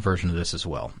manual version of this as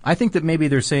well. I think that maybe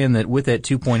they're saying that with that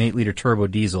 2.8 liter turbo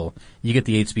diesel, you get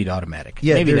the 8-speed automatic.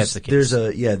 Yeah, maybe that's the case.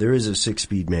 There is a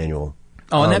 6-speed manual.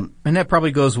 Oh, and that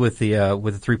probably goes with the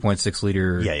 3.6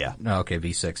 liter. Yeah. Oh, okay,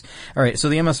 V6. All right. So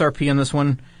the MSRP on this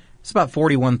one, it's about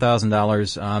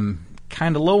 $41,000.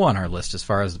 Kind of low on our list as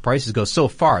far as the prices go so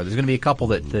far. There's going to be a couple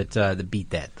that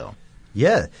beat that though.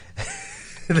 Yeah,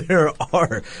 there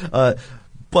are.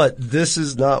 But this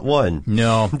is not one.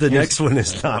 No. The next one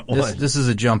is not one. This is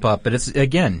a jump up, but it's,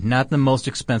 again, not the most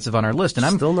expensive on our list. And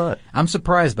I'm still not. I'm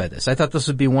surprised by this. I thought this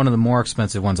would be one of the more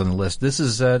expensive ones on the list. This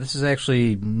is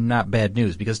actually not bad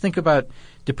news, because think about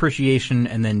depreciation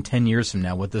and then 10 years from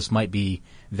now what this might be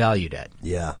valued at.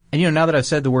 Yeah. And now that I've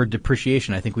said the word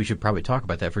depreciation, I think we should probably talk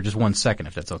about that for just 1 second,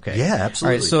 if that's okay. Yeah,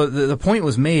 absolutely. All right, so the point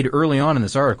was made early on in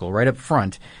this article, right up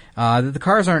front, that the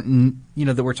cars aren't,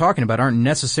 that we're talking about aren't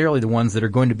necessarily the ones that are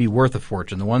going to be worth a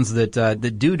fortune. The ones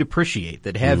that do depreciate,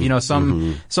 that have,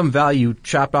 some value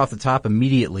chopped off the top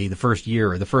immediately the first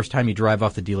year or the first time you drive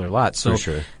off the dealer lot. So for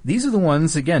sure. These are the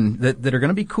ones, again, that are going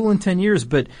to be cool in 10 years,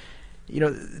 but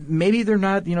maybe they're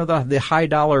not, the high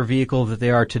dollar vehicle that they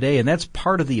are today. And that's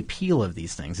part of the appeal of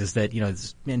these things, is that,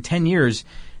 in 10 years,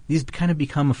 these kind of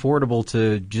become affordable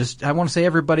to just, I want to say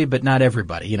everybody, but not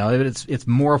everybody. It's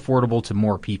more affordable to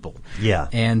more people. Yeah.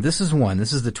 And this is one.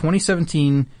 This is the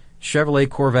 2017 Chevrolet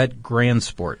Corvette Grand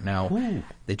Sport. Now,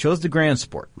 they chose the Grand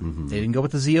Sport. Mm-hmm. They didn't go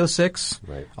with the Z06.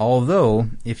 Right. Although,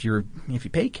 if you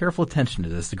pay careful attention to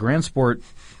this, the Grand Sport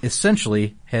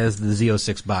essentially has the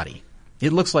Z06 body.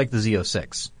 It looks like the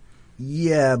Z06.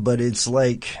 Yeah, but it's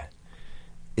like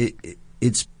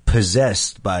it's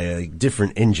possessed by a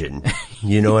different engine.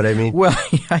 You know what I mean? Well,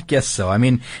 I guess so. I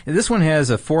mean, this one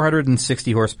has a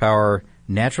 460 horsepower,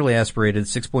 naturally aspirated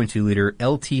 6.2 liter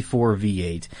LT4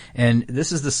 V8, and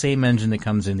this is the same engine that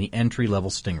comes in the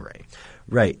entry-level Stingray.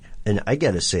 Right. And I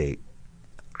got to say,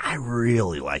 I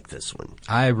really like this one.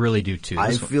 I really do too.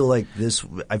 I feel like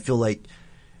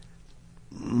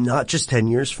not just 10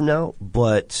 years from now,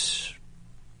 but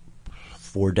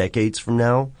 4 decades from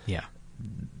now. Yeah.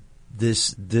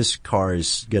 This car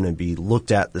is going to be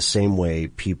looked at the same way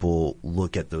people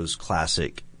look at those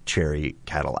classic cherry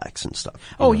Cadillacs and stuff.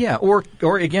 Oh, yeah. Or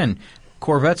again,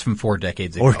 Corvettes from 4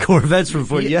 decades ago. Or Corvettes from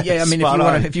 4, yeah. Yeah, I mean,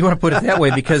 if you want to put it that way,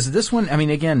 because this one, I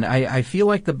mean, again, I feel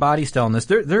like the body style in this,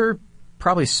 they're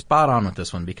probably spot on with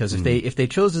this one, because if they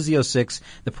chose the Z06,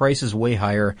 the price is way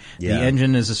higher. Yeah. The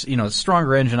engine is a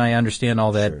stronger engine. I understand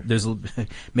all that. Sure. There's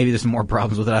maybe there's more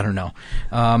problems with it. I don't know.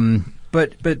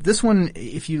 But this one,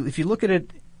 if you look at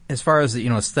it as far as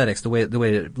aesthetics, the way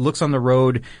it looks on the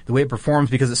road, the way it performs,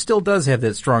 because it still does have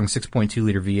that strong 6.2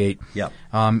 liter V8. Yeah.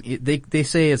 They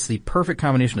say it's the perfect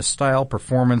combination of style,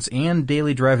 performance, and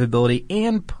daily drivability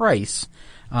and price.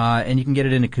 And you can get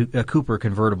it in a coupe or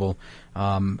convertible.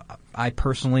 I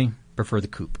personally prefer the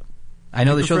coupe. I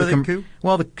know they show the coupe?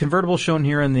 Well, the convertible shown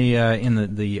here in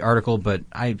the article, but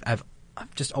I've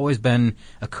just always been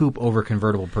a coupe over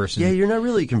convertible person. Yeah, you're not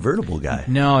really a convertible guy.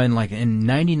 No, and in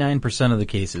 99% of the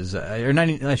cases,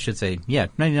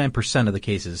 99% of the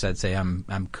cases, I'd say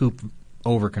I'm coupe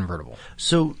over convertible.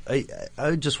 So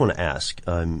I just want to ask,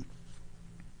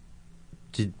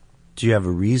 do you have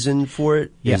a reason for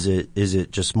it? Yeah. Is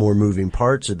it just more moving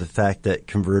parts, or the fact that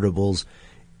convertibles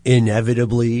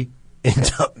inevitably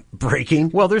end up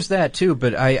breaking? Well, there's that too,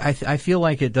 but I feel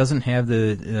like it doesn't have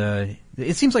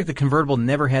it seems like the convertible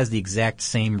never has the exact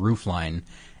same roofline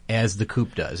as the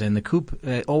coupe does, and the coupe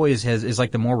always is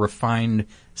like the more refined,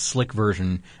 slick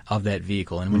version of that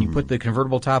vehicle. And when you put the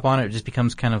convertible top on it, it just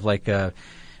becomes kind of like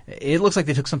it looks like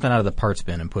they took something out of the parts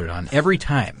bin and put it on every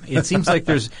time. It seems like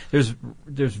there's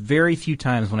very few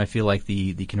times when I feel like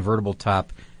the convertible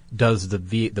top does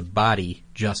the body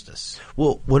justice.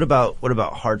 Well, what about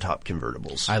hardtop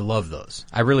convertibles? I love those.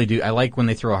 I really do. I like when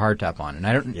they throw a hardtop on, and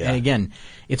I don't. Yeah. And again,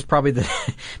 it's probably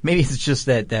maybe it's just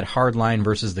that hard line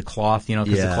versus the cloth, because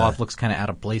the cloth looks kind of out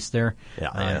of place there,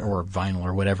 or vinyl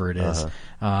or whatever it is.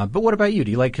 But what about you?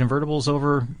 Do you like convertibles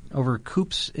over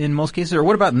coupes in most cases, or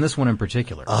what about in this one in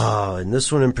particular? In this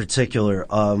one in particular,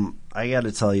 I got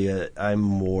to tell you, I'm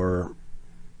more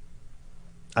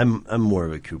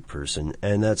of a coupe person,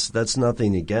 and that's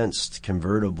nothing against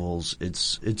convertibles.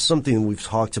 It's something we've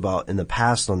talked about in the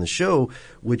past on the show,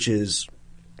 which is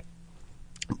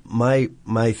my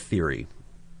theory,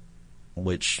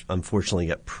 which unfortunately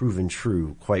got proven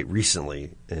true quite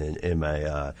recently in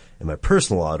my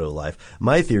personal auto life.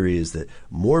 My theory is that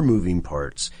more moving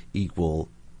parts equal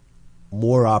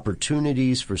more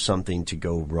opportunities for something to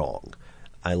go wrong.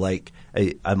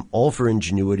 I'm all for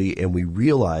ingenuity, and we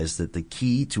realize that the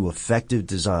key to effective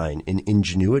design in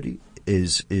ingenuity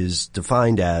is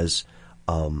defined as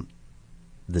the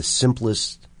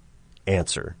simplest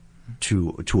answer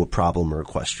to a problem or a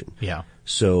question. Yeah.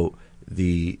 So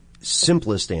the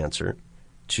simplest answer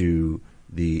to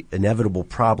the inevitable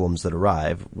problems that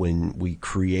arrive when we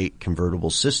create convertible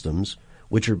systems,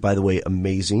 which are, by the way,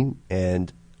 amazing,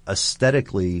 and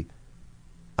aesthetically,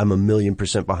 I'm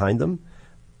 1,000,000% behind them.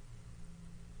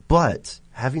 But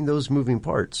having those moving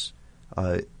parts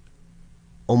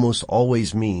almost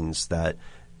always means that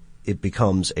it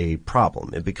becomes a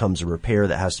problem. It becomes a repair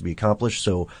that has to be accomplished.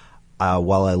 So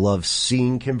while I love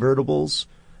seeing convertibles,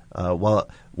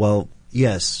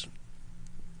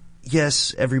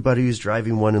 yes, everybody who's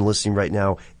driving one and listening right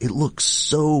now, it looks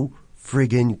so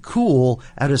friggin' cool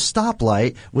at a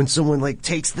stoplight when someone like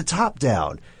takes the top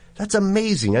down. That's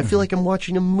amazing. I feel like I'm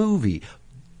watching a movie.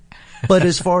 But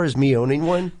as far as me owning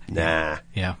one, nah.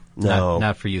 Yeah. No.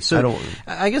 Not for you. So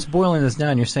I guess boiling this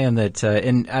down, you're saying that,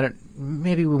 and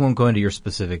maybe we won't go into your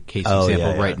specific case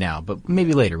example right now, but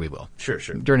maybe later we will. Sure.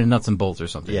 During the nuts and bolts or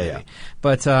something. Yeah, maybe. yeah.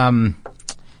 But, so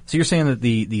you're saying that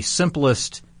the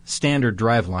simplest standard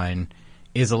driveline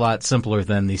is a lot simpler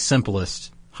than the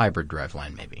simplest hybrid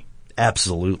driveline, maybe.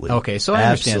 Absolutely. Okay, so I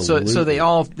understand. So they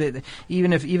all,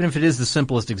 even if it is the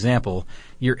simplest example,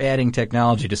 you're adding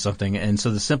technology to something, and so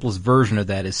the simplest version of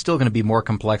that is still going to be more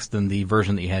complex than the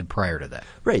version that you had prior to that.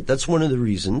 Right. That's one of the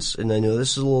reasons, and I know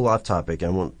this is a little off topic.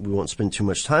 We won't spend too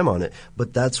much time on it,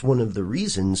 but that's one of the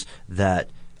reasons that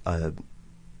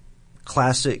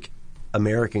classic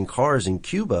American cars in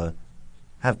Cuba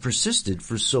have persisted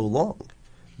for so long,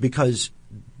 because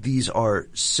these are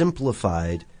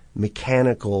simplified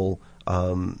mechanical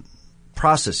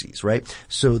processes, right?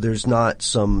 So there's not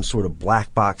some sort of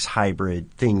black box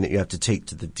hybrid thing that you have to take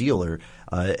to the dealer,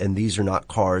 and these are not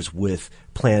cars with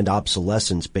planned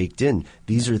obsolescence baked in.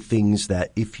 These are things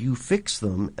that if you fix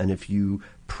them and if you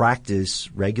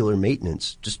practice regular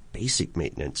maintenance, just basic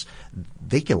maintenance,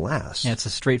 they can last. Yeah, it's a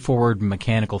straightforward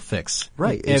mechanical fix.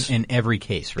 Right. In every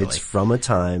case, really. It's from a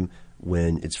time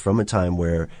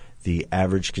where the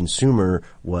average consumer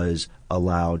was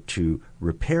allowed to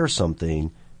repair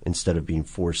something instead of being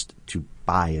forced to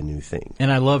buy a new thing.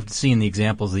 And I loved seeing the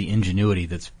examples of the ingenuity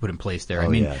that's put in place there.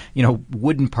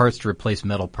 Wooden parts to replace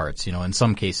metal parts, in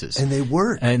some cases. And they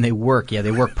work. Yeah,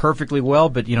 they work perfectly well,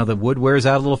 but, the wood wears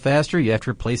out a little faster, you have to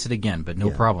replace it again, but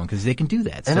no problem, because they can do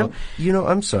that. And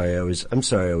I'm sorry I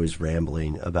was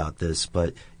rambling about this,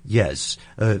 but yes,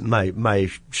 my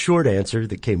short answer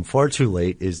that came far too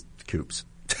late is coupes.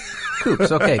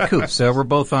 Coupes, okay, coupes. So we're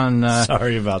both on.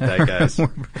 Sorry about that, guys.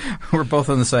 we're both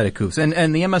on the side of coupes, and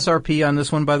the MSRP on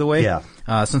this one, by the way. Yeah.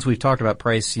 Since we've talked about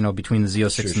price, between the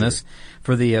Z06 and this,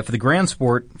 for the Grand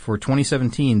Sport for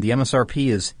 2017, the MSRP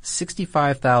is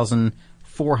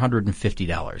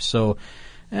 $65,450. So.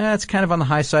 It's kind of on the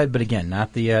high side, but again,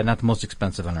 not the most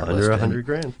expensive on our list. Under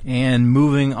 $100,000. And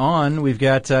moving on, we've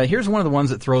got here's one of the ones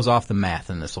that throws off the math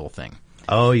in this whole thing.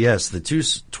 Oh, yes, the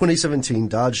 2017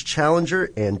 Dodge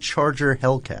Challenger and Charger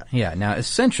Hellcat. Yeah, now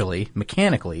essentially,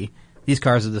 mechanically, these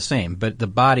cars are the same, but the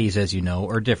bodies, as you know,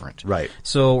 are different. Right.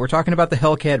 So we're talking about the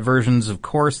Hellcat versions, of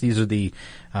course. These are the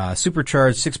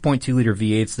supercharged 6.2-liter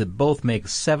V8s that both make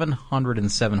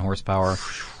 707 horsepower.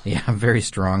 Yeah, very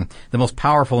strong. The most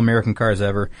powerful American cars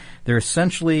ever. They're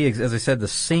essentially, as I said, the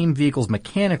same vehicles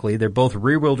mechanically. They're both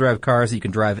rear-wheel drive cars that you can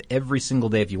drive every single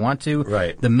day if you want to.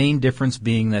 Right. The main difference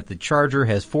being that the Charger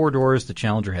has 4 doors, the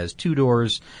Challenger has 2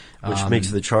 doors. Which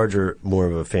makes the Charger more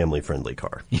of a family-friendly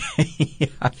car. You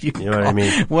know what I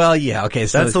mean? Well, yeah, okay.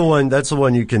 So that's the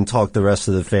one you can talk the rest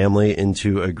of the family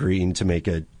into agreeing to make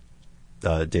a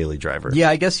daily driver.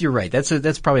 Yeah, I guess you're right.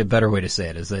 That's probably a better way to say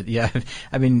it. Is that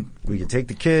I mean, we can take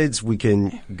the kids, we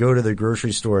can go to the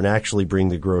grocery store and actually bring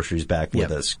the groceries back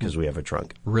with us because we have a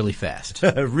trunk. Really fast.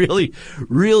 really,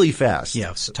 really fast.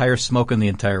 Yeah, tires smoking the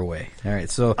entire way. All right,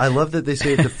 so I love that they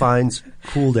say it defines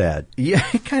cool dad. Yeah,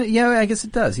 kind of. Yeah, I guess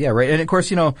it does. Yeah, right. And of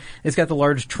course, it's got the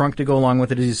large trunk to go along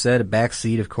with it, as you said, a back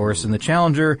seat, of course, and the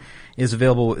Challenger is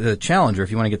available. The Challenger, if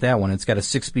you want to get that one, it's got a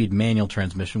 6-speed manual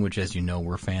transmission, which, as you know,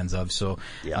 we're fans of. So,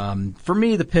 for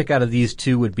me, the pick out of these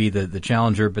two would be the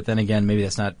Challenger. But then again, maybe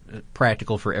that's not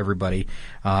practical for everybody.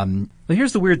 But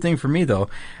here's the weird thing for me, though.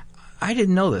 I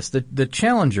didn't know this. The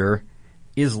Challenger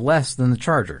is less than the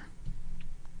Charger,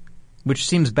 which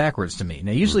seems backwards to me.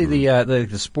 Now, usually the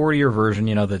sportier version,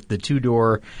 the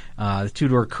two-door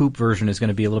coupe version is going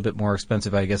to be a little bit more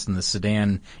expensive, I guess, than the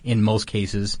sedan in most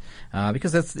cases,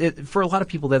 because that's it, for a lot of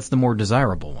people, that's the more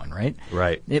desirable one, right?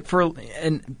 Right.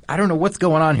 And I don't know what's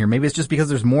going on here. Maybe it's just because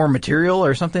there's more material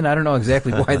or something. I don't know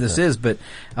exactly why this is, but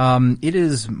it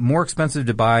is more expensive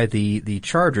to buy the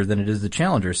Charger than it is the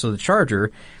Challenger. So the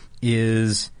Charger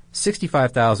is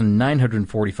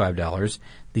 $65,945.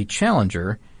 The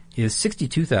Challenger is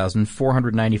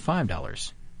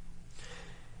 $62,495.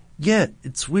 Yeah,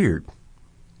 it's weird.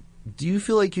 Do you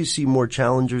feel like you see more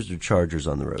Challengers or Chargers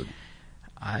on the road?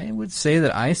 I would say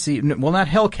that I see, well, not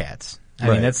Hellcats. I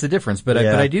Right. mean, that's the difference. But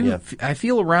Yeah, I do, yeah. I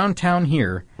feel around town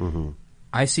here,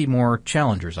 I see more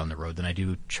Challengers on the road than I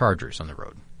do Chargers on the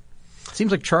road. It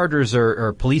seems like Chargers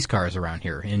are police cars around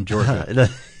here in Georgia.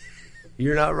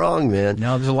 You're not wrong, man.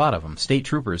 No, there's a lot of them. State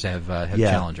troopers have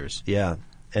Challengers. Yeah,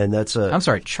 and that's I'm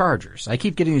sorry, Chargers. I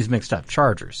keep getting these mixed up.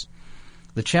 Chargers.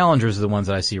 The Challengers are the ones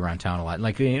that I see around town a lot.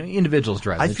 Like individuals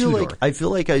drive. I feel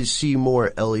like I see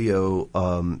more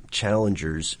LEO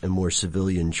Challengers and more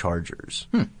civilian Chargers,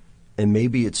 and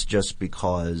maybe it's just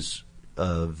because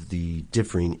of the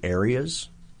differing areas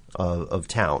of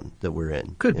town that we're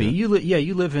in. Could be. You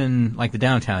live in like the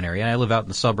downtown area. I live out in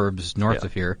the suburbs north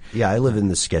of here. Yeah, I live in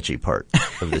the sketchy part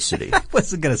of the city. I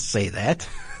wasn't going to say that.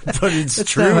 But it's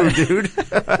true, dude.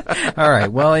 All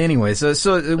right. Well, anyway,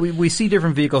 so we see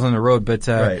different vehicles on the road, but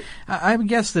Right. I would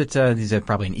guess that these have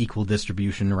probably an equal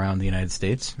distribution around the United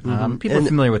States. People are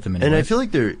familiar with them anyway. And I feel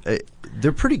like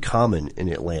they're pretty common in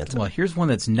Atlanta. Well, here's one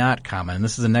that's not common, and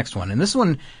this is the next one. And this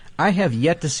one, I have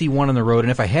yet to see one on the road,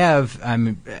 and if I have,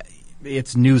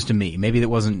 it's news to me. Maybe that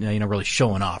wasn't really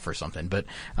showing off or something. But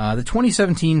the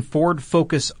 2017 Ford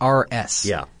Focus RS.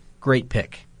 Yeah. Great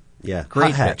pick. Yeah,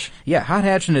 Great hot hatch. pick. Yeah, hot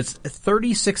hatch, and it's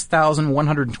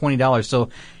 $36,120. So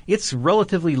it's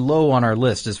relatively low on our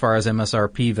list as far as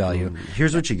MSRP value.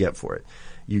 Here's what you get for it.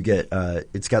 You get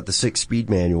it's got the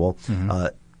 6-speed manual.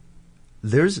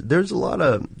 There's a lot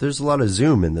of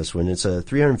zoom in this one. It's a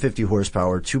 350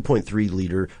 horsepower, 2.3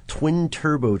 liter twin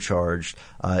turbocharged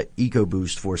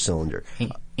EcoBoost 4-cylinder.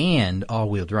 And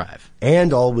all-wheel drive.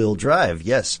 And all-wheel drive,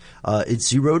 yes. Its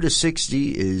 0 to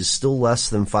 60 is still less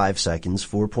than 5 seconds,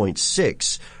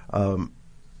 4.6.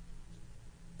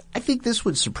 I think this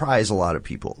would surprise a lot of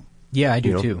people. Yeah, I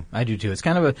do too. I do too. It's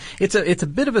kind of it's a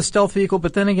bit of a stealth vehicle,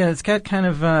 but then again, it's got kind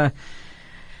of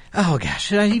oh gosh,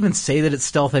 should I even say that it's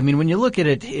stealth? I mean, when you look at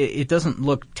it, it doesn't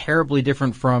look terribly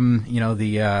different from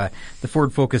the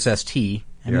Ford Focus ST.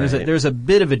 I mean, Right. there's a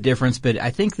bit of a difference, but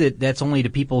I think that's only to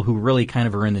people who really kind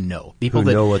of are in the know. People Who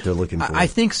that know what they're looking for. I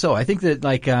think so. I think that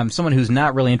like someone who's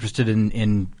not really interested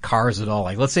in cars at all.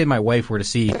 Like, let's say my wife were to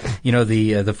see,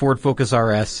 the Ford Focus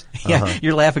RS. Yeah,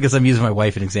 you're laughing because I'm using my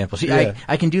wife as an example.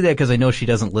 I can do that because I know she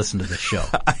doesn't listen to the show.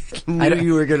 I knew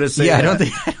you were going to say Yeah, that.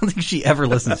 I don't think she ever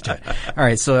listens to it. All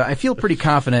right, so I feel pretty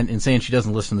confident in saying she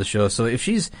doesn't listen to the show. So if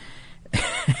she's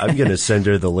I'm going to send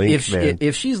her the link, man.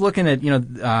 if she's looking at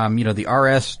the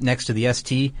RS next to the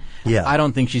ST, Yeah. I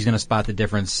don't think she's going to spot the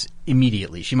difference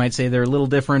immediately. She might say they're a little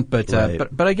different, but Right.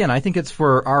 but again, I think it's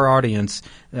for our audience.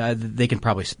 They can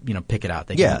probably pick it out.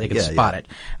 They can spot it.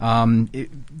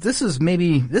 This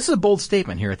is a bold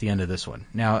statement here at the end of this one.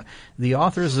 Now, the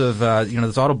authors of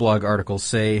this Autoblog article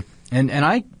say, and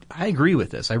I agree with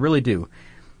this. I really do.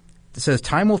 It says,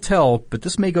 time will tell, but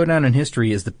this may go down in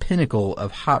history as the pinnacle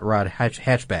of hot rod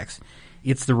hatchbacks.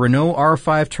 It's the Renault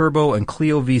R5 Turbo and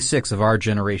Clio V6 of our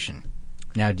generation.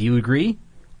 Now, do you agree?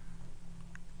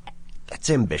 That's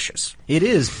ambitious. It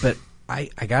is, but I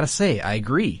gotta say, I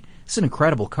agree. It's an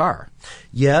incredible car.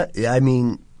 Yeah, I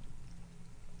mean,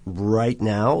 right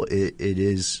now it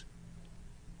is.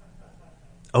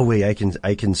 Oh wait, I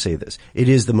can say this. It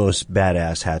is the most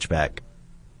badass hatchback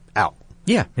out.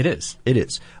 Yeah, it is. It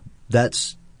is.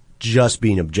 That's just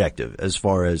being objective as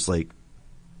far as like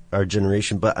our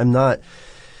generation, but I'm not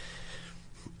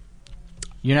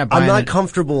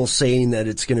comfortable saying that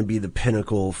it's going to be the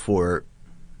pinnacle for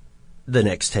the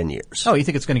next 10 years. Oh, you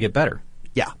think it's going to get better?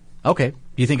 Yeah. Okay. Do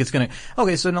you think it's going to?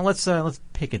 Okay, so now let's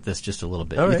pick at this just a little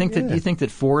bit. All Do right, you think that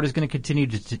Ford is going to continue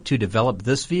to develop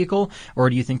this vehicle, or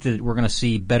do you think that we're going to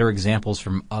see better examples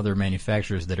from other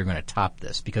manufacturers that are going to top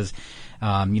this? Because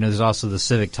there's also the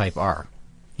Civic Type R.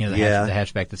 The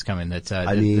hatchback that's coming that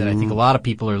I think a lot of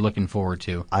people are looking forward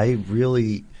to. I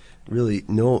really,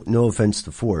 no offense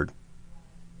to Ford.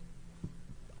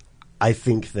 I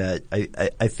think that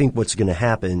I think what's going to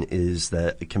happen is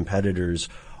that competitors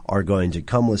are going to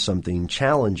come with something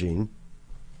challenging,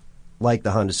 like the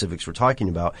Honda Civics we're talking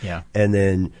about, and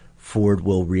then Ford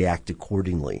will react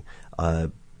accordingly.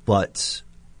 But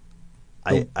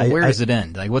where does it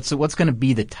end? Like, what's going to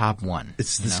be the top one?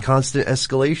 It's this constant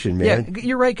escalation, man. Yeah,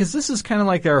 you're right, because this is kind of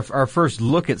like our first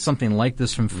look at something like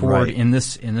this from Ford in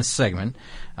this segment.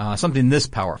 Something this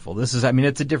powerful. This is,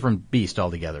 it's a different beast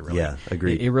altogether, really. Yeah,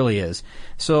 agreed. It really is.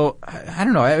 So, I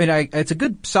don't know. It's a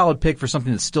good, solid pick for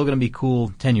something that's still going to be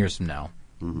cool 10 years from now.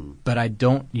 Mm-hmm. But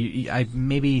I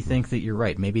maybe think that you're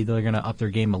right. Maybe they're going to up their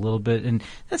game a little bit, and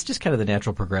that's just kind of the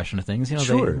natural progression of things.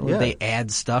 They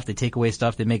add stuff, they take away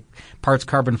stuff, they make parts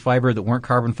carbon fiber that weren't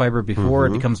carbon fiber before.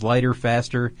 It becomes lighter,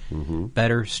 faster,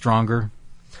 better, stronger.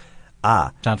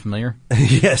 Sound familiar?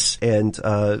 Yes. And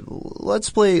let's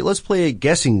play a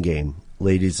guessing game,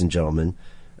 ladies and gentlemen.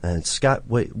 And Scott,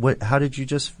 what? How did you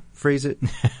just phrase it?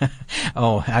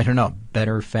 Oh, I don't know.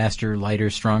 Better, faster, lighter,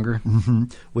 stronger. Mm-hmm.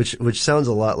 Which sounds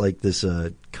a lot like this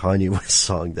Kanye West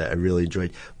song that I really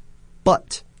enjoyed.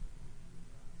 But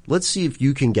let's see if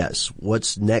you can guess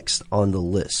what's next on the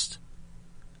list.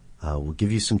 We'll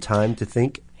give you some time to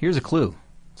think. Here's a clue.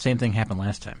 Same thing happened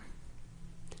last time.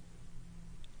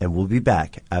 And we'll be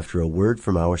back after a word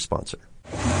from our sponsor.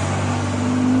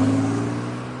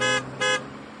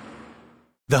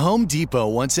 The Home Depot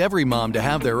wants every mom to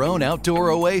have their own outdoor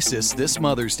oasis this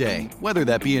Mother's Day, whether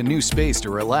that be a new space to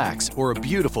relax or a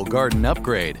beautiful garden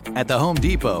upgrade. At the Home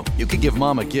Depot, you can give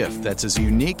mom a gift that's as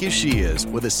unique as she is,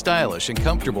 with a stylish and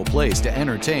comfortable place to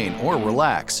entertain or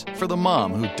relax for the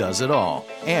mom who does it all.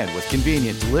 And with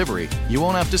convenient delivery, you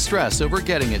won't have to stress over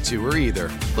getting it to her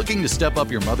either. Looking to step up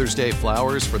your Mother's Day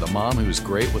flowers for the mom who's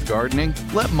great with gardening?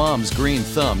 Let Mom's Green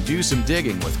Thumb do some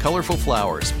digging with colorful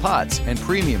flowers, pots, and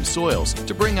premium soils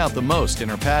to bring out the most in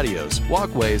her patios,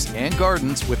 walkways, and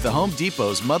gardens with the Home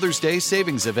Depot's Mother's Day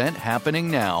Savings Event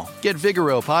happening now. Get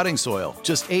Vigoro potting soil,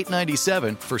 just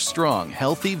 $8.97 for strong,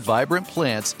 healthy, vibrant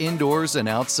plants indoors and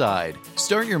outside.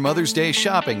 Start your Mother's Day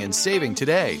shopping and saving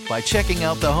today by checking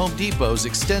out the Home Depot's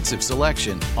extensive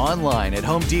selection online at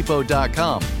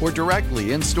HomeDepot.com or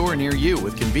directly in store near you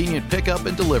with convenient pickup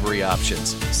and delivery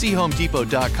options. See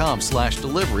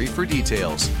HomeDepot.com/delivery for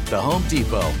details. The Home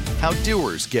Depot, how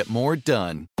doers get more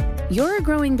done. You're a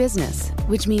growing business,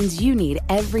 which means you need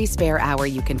every spare hour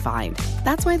you can find.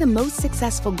 That's why the most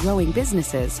successful growing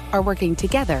businesses are working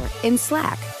together in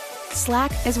Slack.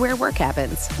 Slack is where work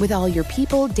happens, with all your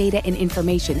people, data, and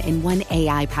information in one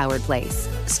AI-powered place.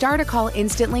 Start a call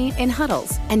instantly in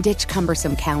huddles and ditch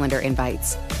cumbersome calendar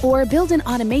invites. Or build an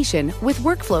automation with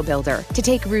Workflow Builder to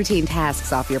take routine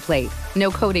tasks off your plate.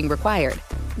 No coding required.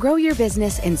 Grow your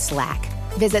business in Slack.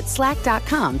 Visit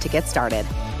slack.com to get started.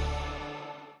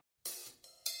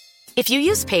 If you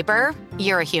use paper,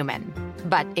 you're a human.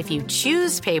 But if you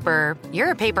choose paper,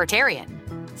 you're a papertarian.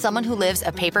 Someone who lives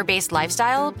a paper-based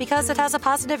lifestyle because it has a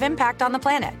positive impact on the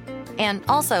planet. And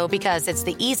also because it's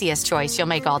the easiest choice you'll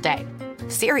make all day.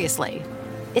 Seriously.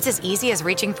 It's as easy as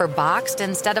reaching for boxed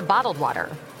instead of bottled water.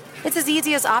 It's as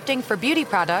easy as opting for beauty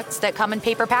products that come in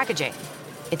paper packaging.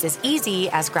 It's as easy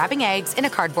as grabbing eggs in a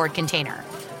cardboard container.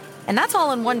 And that's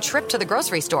all in one trip to the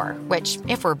grocery store, which,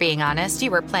 if we're being honest,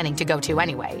 you were planning to go to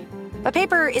anyway. But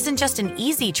paper isn't just an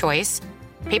easy choice.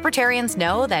 Papertarians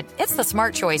know that it's the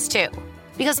smart choice, too.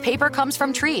 Because paper comes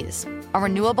from trees, a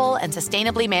renewable and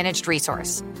sustainably managed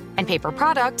resource. And paper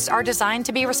products are designed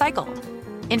to be recycled.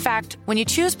 In fact, when you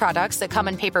choose products that come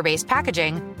in paper-based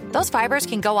packaging, those fibers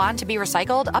can go on to be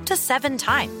recycled up to 7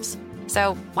 times.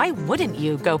 So why wouldn't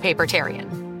you go papertarian?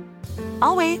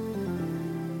 I'll wait.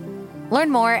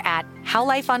 Learn more at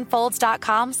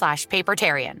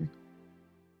howlifeunfolds.com/papertarian.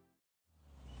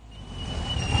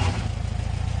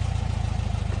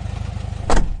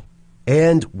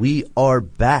 And we are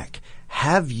back.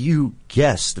 Have you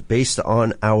guessed, based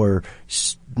on our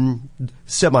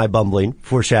semi-bumbling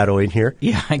foreshadowing here?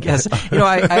 Yeah, I guess.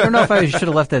 I don't know if I should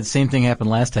have left that same thing happen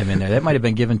last time in there. That might have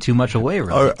been given too much away,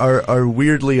 really. Our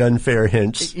weirdly unfair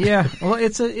hints. Yeah, well,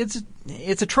 it's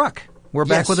a truck. We're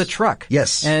back with a truck.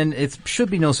 Yes. And it should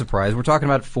be no surprise. We're talking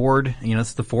about Ford.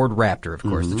 It's the Ford Raptor, of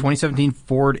course. Mm-hmm. The 2017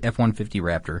 Ford F-150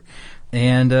 Raptor.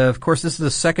 And, of course, this is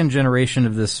the second generation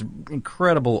of this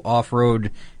incredible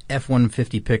off-road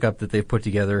F-150 pickup that they've put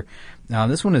together. Now,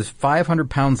 this one is 500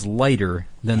 pounds lighter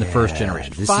than the first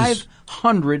generation.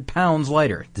 500 pounds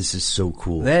lighter. This is so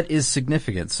cool. That is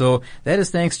significant. So that is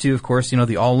thanks to, of course,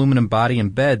 the all-aluminum body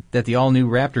and bed that the all-new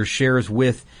Raptor shares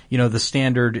with, the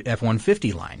standard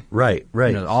F-150 line. Right.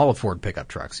 All of Ford pickup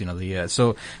trucks.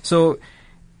 So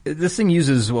this thing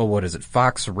uses,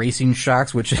 Fox Racing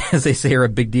shocks, which, as they say, are a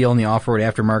big deal in the off-road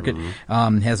aftermarket.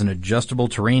 Mm-hmm. Has an adjustable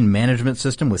terrain management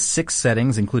system with 6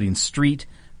 settings, including street,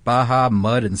 Baja,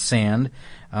 mud, and sand.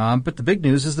 But the big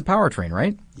news is the powertrain,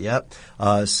 right? Yep.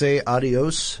 Say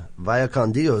adios, vaya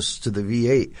con Dios to the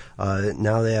V8.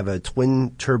 Now they have a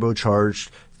twin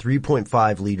turbocharged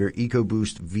 3.5-liter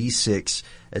EcoBoost V6.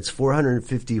 It's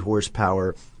 450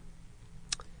 horsepower.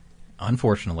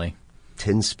 Unfortunately.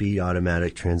 10-speed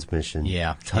automatic transmission.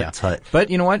 Yeah. Tut. But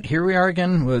you know what? Here we are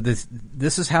again.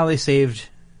 This is how they saved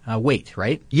weight,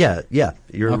 right? Yeah.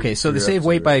 Okay, so they save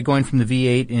weight by going from the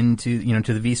V8 into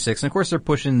to the V6, and of course they're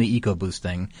pushing the EcoBoost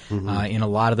thing in a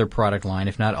lot of their product line,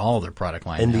 if not all of their product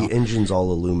line. And now. The engine's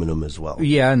all aluminum as well.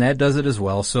 Yeah, and that does it as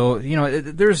well. So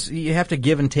you have to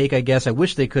give and take, I guess. I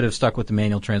wish they could have stuck with the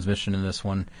manual transmission in this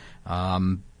one.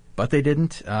 But but they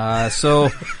didn't. I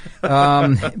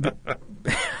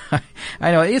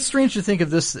know it's strange to think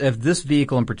of this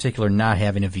vehicle in particular not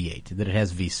having a V8, that it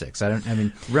has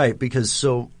V6. Right, because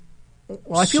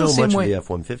I feel the same much way. of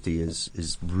the F-150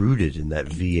 is rooted in that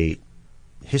V8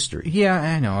 history. Yeah,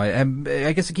 I know.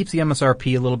 I guess it keeps the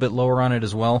MSRP a little bit lower on it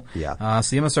as well. Yeah.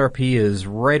 So the MSRP is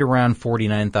right around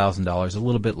 $49,000, a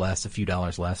little bit less, a few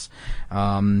dollars less.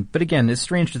 But again, it's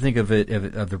strange to think of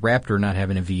the Raptor not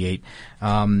having a V8.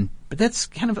 But that's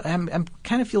kind of I'm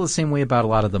kind of feel the same way about a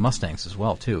lot of the Mustangs as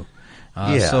well too.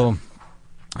 So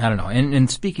I don't know. And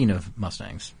speaking of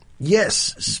Mustangs.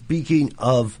 Yes, speaking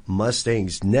of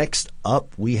Mustangs, next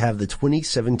up we have the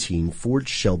 2017 Ford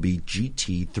Shelby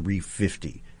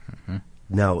GT350. Mm-hmm.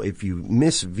 Now, if you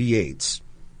miss V8s,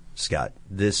 Scott,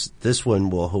 this one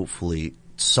will hopefully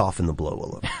soften the blow a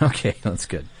little. Okay, that's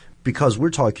good. Because we're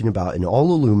talking about an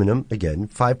all-aluminum, again,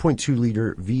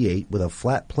 5.2-liter V8 with a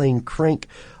flat-plane crank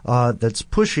that's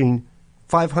pushing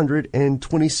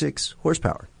 526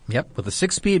 horsepower. Yep, with a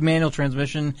 6-speed manual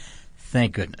transmission,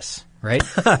 thank goodness. Right?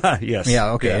 Yes.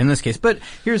 Yeah, okay, yeah. In this case. But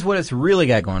here's what it's really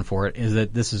got going for it is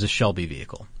that this is a Shelby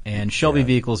vehicle. And Shelby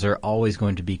vehicles are always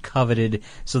going to be coveted,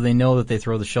 so they know that they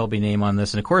throw the Shelby name on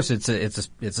this. And of course it's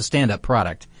a stand-up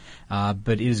product. But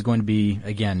it is going to be,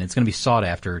 again, it's going to be sought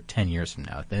after 10 years from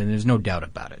now. And there's no doubt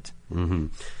about it. Mm-hmm.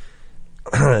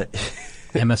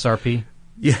 MSRP?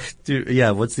 Yeah, dude, yeah.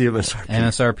 What's the MSRP?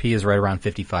 MSRP is right around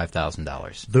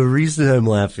 $55,000. The reason I'm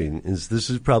laughing is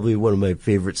this is probably one of my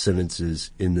favorite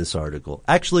sentences in this article.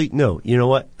 Actually, no. You know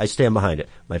what? I stand behind it.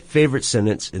 My favorite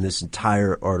sentence in this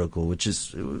entire article, which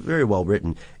is very well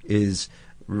written, is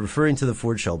referring to the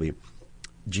Ford Shelby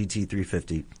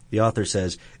GT350. The author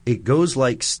says, "It goes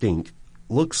like stink,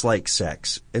 looks like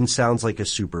sex, and sounds like a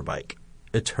super bike.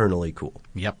 Eternally cool."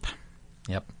 Yep.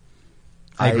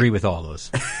 I agree with all those.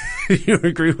 You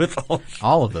agree with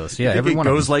all of those? Yeah, every one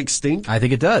of them. It goes like stink? I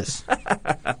think it does.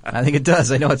 I think it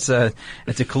does. I know it's a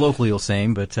colloquial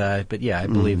saying, but yeah, I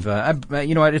believe.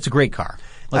 You know what? It's a great car.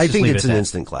 I think it's an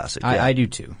instant classic. Yeah. I do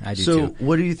too. So,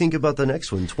 what do you think about the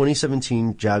next one?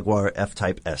 2017 Jaguar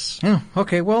F-Type S.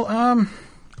 Okay. Well,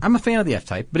 I'm a fan of the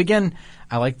F-Type, but again,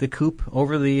 I like the coupe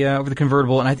over the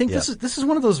convertible, and I think this is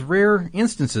one of those rare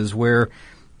instances where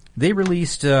they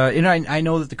released, I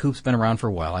know that the coupe's been around for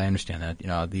a while. I understand that,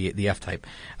 the F-Type.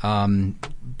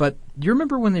 But you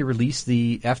remember when they released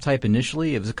the F-Type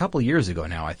initially? It was a couple of years ago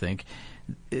now, I think.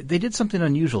 They did something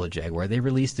unusual at Jaguar. They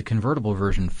released the convertible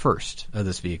version first of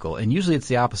this vehicle, and usually it's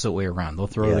the opposite way around. They'll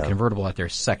throw the convertible out there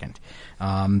second.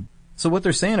 So what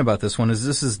they're saying about this one is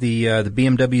this is the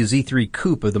BMW Z3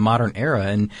 Coupe of the modern era,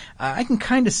 and I can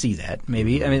kind of see that.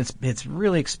 Maybe I mean it's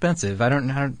really expensive. I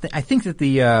think that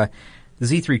the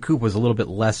Z3 Coupe was a little bit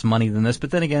less money than this, but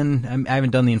then again, I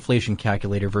haven't done the inflation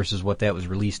calculator versus what that was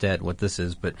released at, what this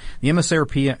is. But the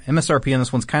MSRP on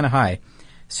this one's kind of high,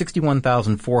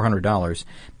 $61,400.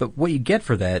 But what you get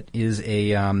for that is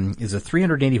a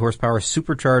 380 horsepower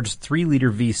supercharged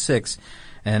 3-liter V6.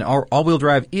 And all-wheel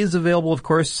drive is available, of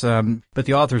course, but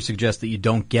the author suggests that you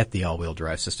don't get the all-wheel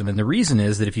drive system. And the reason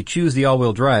is that if you choose the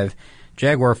all-wheel drive,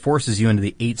 Jaguar forces you into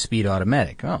the 8-speed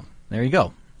automatic. Oh, there you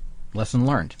go. Lesson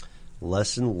learned.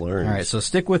 Lesson learned. All right, so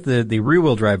stick with the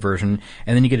rear-wheel drive version,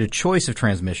 and then you get a choice of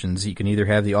transmissions. You can either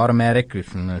have the automatic,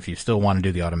 if you still want to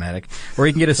do the automatic, or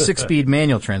you can get a 6-speed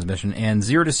manual transmission. And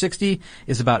 0 to 60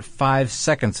 is about 5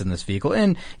 seconds in this vehicle.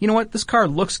 And you know what? This car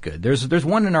looks good. There's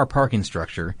one in our parking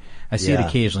structure. I see it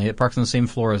occasionally. It parks on the same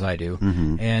floor as I do,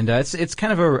 and it's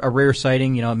kind of a rare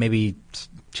sighting. Maybe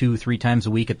 2-3 times a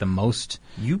week at the most.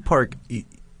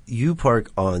 You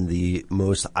park on the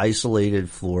most isolated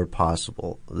floor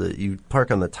possible. You park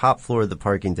on the top floor of the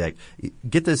parking deck.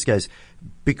 Get this, guys,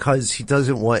 because he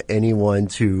doesn't want anyone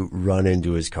to run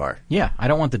into his car. Yeah, I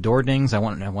don't want the door dings. I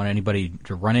want anybody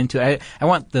to run into. I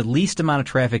want the least amount of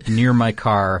traffic near my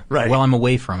car while I'm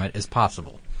away from it as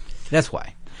possible. That's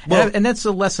why. Well, and that's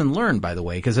a lesson learned, by the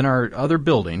way, because in our other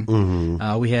building,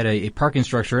 we had a parking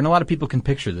structure, and a lot of people can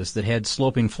picture this, that had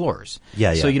sloping floors.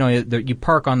 Yeah. So, you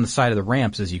park on the side of the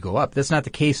ramps as you go up. That's not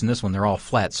the case in this one. They're all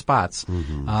flat spots.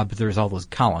 But there's all those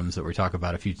columns that we've talked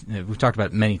about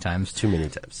it many times. Too many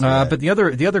times. But the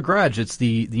other garage, it's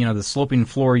the sloping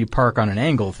floor you park on an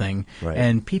angle thing. Right.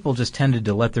 And people just tended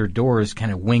to let their doors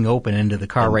kind of wing open into the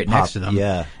car right next to them.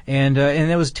 Yeah. And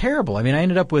it was terrible. I mean, I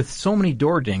ended up with so many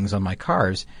door dings on my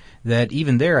cars that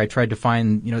even there I tried to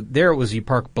find, there it was you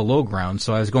park below ground,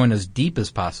 so I was going as deep as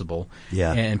possible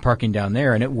and parking down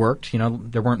there, and it worked.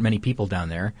 There weren't many people down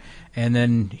there. And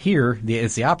then here,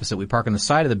 it's the opposite. We park on the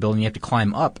side of the building, you have to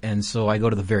climb up, and so I go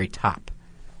to the very top.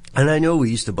 And I know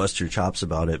we used to bust your chops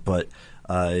about it, but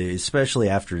especially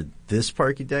after this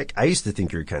parking deck. I used to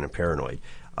think you were kind of paranoid,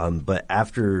 but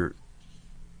after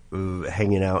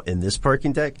hanging out in this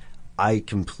parking deck, I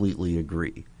completely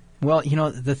agree. Well,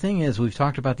 the thing is, we've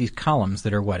talked about these columns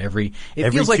that are every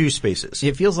feels like 2 spaces.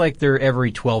 It feels like they're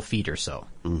every 12 feet or so.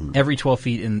 Mm-hmm. Every 12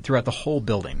 feet throughout the whole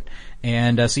building.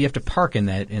 And so you have to park in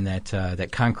that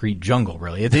concrete jungle,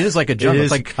 really. It is like a jungle.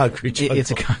 It's like concrete jungle. It's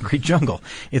a concrete jungle.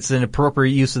 It's an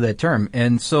appropriate use of that term.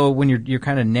 And so when you're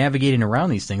kind of navigating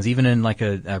around these things, even in like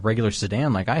a regular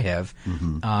sedan like I have,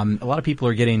 a lot of people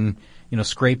are getting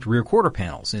scraped rear quarter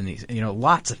panels in these,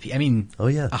 lots of people. I mean,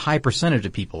 a high percentage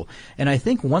of people. And I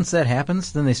think once that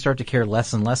happens, then they start to care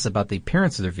less and less about the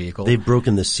appearance of their vehicle. They've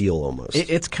broken the seal almost.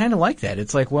 It's kind of like that.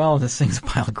 It's like, well, this thing's a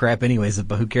pile of crap anyways,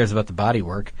 but who cares about the body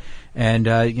work? And,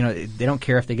 they don't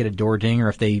care if they get a door ding or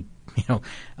if they,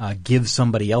 give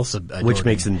somebody else a which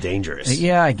makes them dangerous.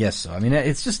 Yeah, I guess so. I mean,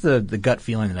 it's just the gut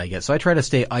feeling that I get. So I try to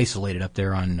stay isolated up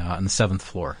there on the 7th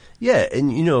floor. Yeah,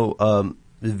 and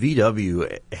the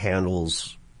VW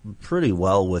handles pretty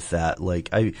well with that.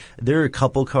 Like there are a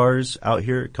couple cars out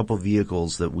here, a couple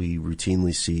vehicles that we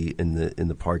routinely see in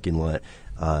the parking lot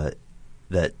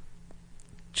that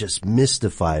just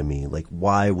mystify me. Like,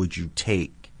 why would you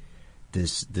take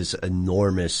this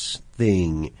enormous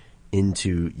thing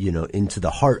into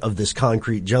the heart of this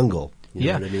concrete jungle? You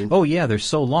know what I mean? Oh, yeah, they're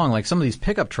so long. Like some of these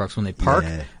pickup trucks, when they park,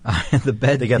 the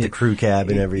bed... They got the crew cab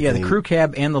and everything. Yeah, the crew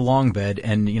cab and the long bed,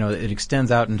 and, it extends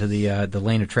out into the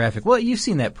lane of traffic. Well, you've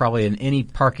seen that probably in any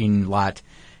parking lot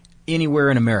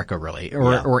anywhere in America, really,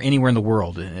 or anywhere in the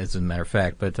world, as a matter of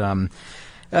fact. But,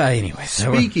 anyway.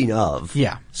 Speaking of,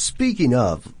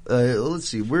 let's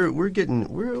see, we're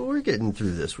getting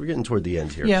through this. We're getting toward the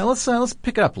end here. Yeah, let's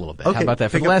pick it up a little bit. Okay, how about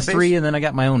that? For the last 3, and then I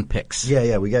got my own picks.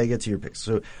 Yeah, we got to get to your picks.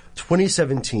 So,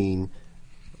 2017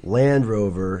 Land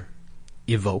Rover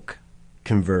Evoque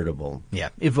convertible. Yeah,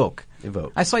 Evoque.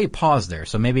 I saw you pause there,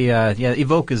 so maybe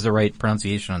Evoque is the right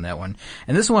pronunciation on that one.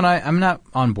 And this one, I'm not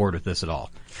on board with this at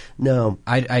all. No.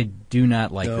 I do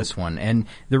not like this one. And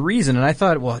the reason, and I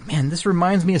thought, well, man, this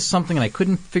reminds me of something, and I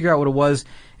couldn't figure out what it was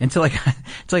until I got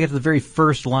to the very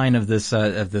first line of this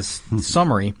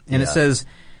summary, and it says,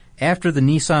 after the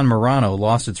Nissan Murano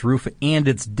lost its roof and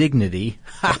its dignity,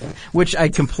 which I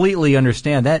completely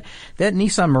understand. That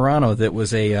Nissan Murano that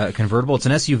was a convertible, it's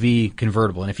an SUV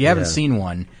convertible. And if you haven't seen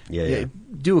one,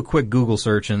 do a quick Google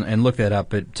search and look that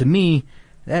up. But to me,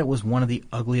 that was one of the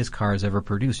ugliest cars ever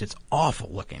produced. It's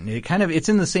awful looking. It's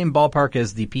in the same ballpark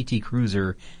as the PT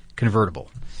Cruiser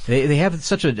convertible. They have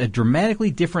such a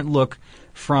dramatically different look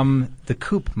from the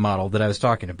coupe model that I was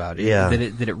talking about. That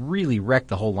it really wrecked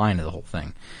the whole line of the whole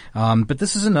thing. But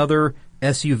this is another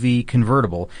SUV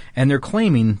convertible, and they're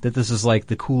claiming that this is like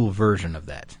the cool version of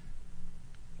that.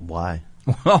 Why?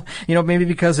 Well, maybe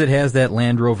because it has that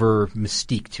Land Rover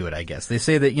mystique to it, I guess. They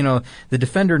say that, the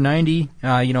Defender 90,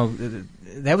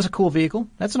 that was a cool vehicle.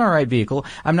 That's an all right vehicle.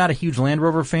 I'm not a huge Land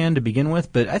Rover fan to begin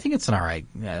with, but I think it's an all right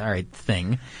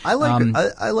thing. I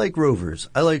like Rovers.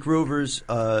 I like Rovers.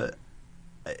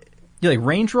 You like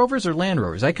Range Rovers or Land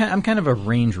Rovers? I'm kind of a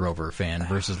Range Rover fan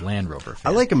versus Land Rover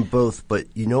fan. I like them both, but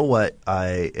you know what?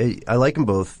 I like them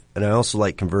both, and I also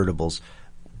like convertibles.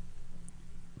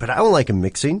 But I don't like them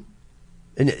mixing.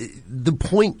 And the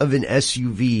point of an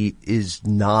SUV is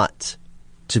not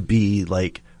to be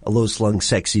like a low-slung,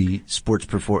 sexy,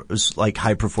 like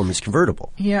high-performance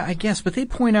convertible. Yeah, I guess. But they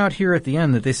point out here at the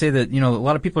end that they say that, a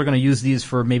lot of people are going to use these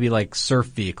for maybe like surf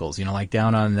vehicles, like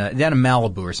down in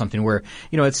Malibu or something where,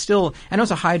 it's still, I know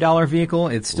it's a high-dollar vehicle.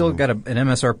 It's still got an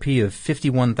MSRP of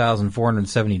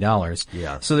 $51,470.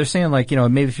 Yeah. So they're saying like,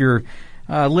 maybe if you're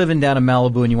living down in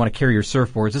Malibu and you want to carry your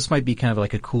surfboards, this might be kind of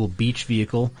like a cool beach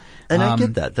vehicle. And I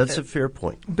get that. That's a fair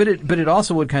point. But it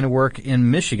also would kind of work in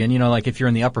Michigan. Like if you're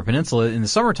in the Upper Peninsula in the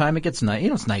summertime, it gets nice.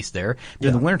 It's nice there. But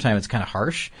in the wintertime, it's kind of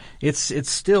harsh. It's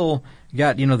still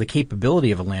got the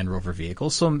capability of a Land Rover vehicle.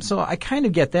 So I kind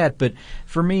of get that. But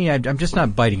for me, I'm just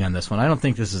not biting on this one. I don't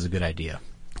think this is a good idea.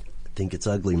 I think it's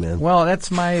ugly, man. Well,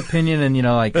 that's my opinion, and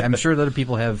I'm sure that other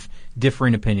people have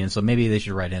differing opinions, so maybe they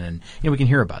should write in and we can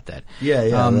hear about that. Yeah,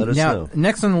 let us know.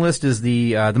 Next on the list is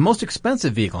the most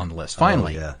expensive vehicle on the list.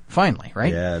 Finally, finally,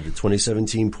 right? Yeah, the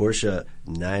 2017 Porsche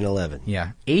 911.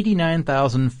 Yeah,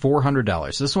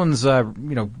 $89,400. This one's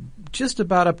just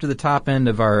about up to the top end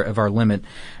of our limit.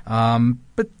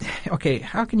 But okay,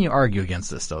 how can you argue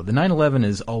against this though? The 911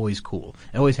 is always cool.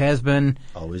 It always has been.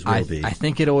 Always will be. I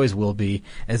think it always will be.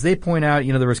 As they point out,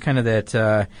 there was kind of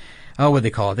that. What do they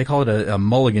call it? They call it a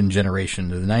mulligan generation,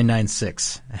 the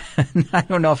 996. I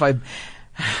don't know if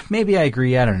maybe I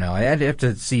agree. I don't know. I'd have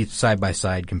to see side by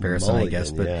side comparison, mulligan, I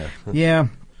guess. But yeah.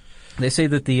 They say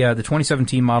that the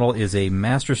 2017 model is a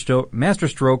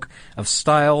masterstroke of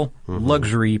style,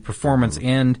 luxury, performance,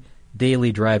 and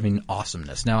daily driving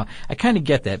awesomeness. Now, I kind of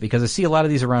get that because I see a lot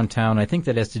of these around town. I think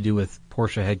that has to do with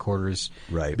Porsche headquarters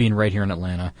being right here in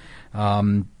Atlanta.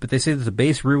 But they say that the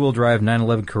base rear-wheel drive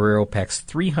 911 Carrero packs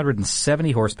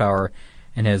 370 horsepower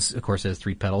and has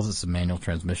 3 pedals. It's a manual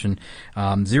transmission.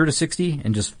 0 to 60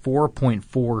 in just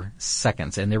 4.4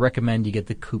 seconds. And they recommend you get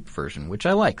the coupe version, which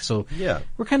I like. So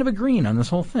we're kind of agreeing on this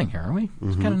whole thing here, aren't we?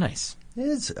 It's kind of nice.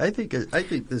 I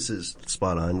think this is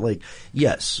spot on. Like,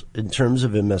 yes, in terms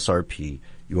of MSRP,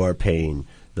 you are paying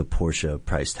the Porsche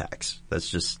price tax. That's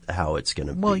just how it's going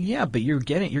to be. Well, yeah, but you're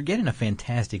getting a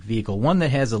fantastic vehicle, one that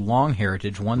has a long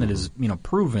heritage, one that has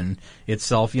proven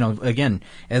itself. Again,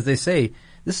 as they say,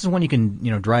 this is one you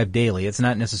can drive daily. It's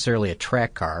not necessarily a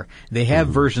track car. They have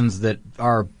versions that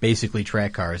are basically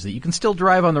track cars that you can still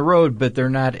drive on the road, but they're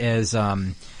not as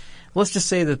let's just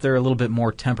say that they're a little bit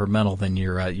more temperamental than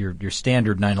your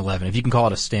standard 911, if you can call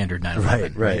it a standard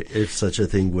 911. Right. If such a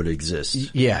thing would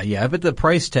exist. Yeah. But the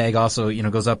price tag also,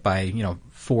 goes up by,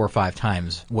 4 or 5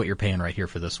 times what you're paying right here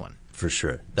for this one. For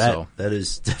sure. That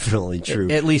is definitely true.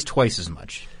 At least twice as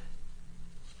much.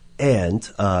 And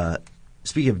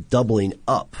speaking of doubling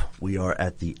up, we are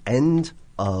at the end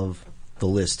of the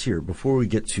list here. Before we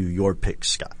get to your pick,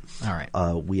 Scott. All right.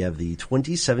 We have the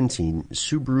 2017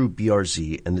 Subaru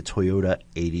BRZ and the Toyota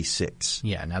 86.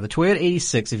 Yeah. Now, the Toyota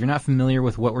 86, if you're not familiar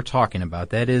with what we're talking about,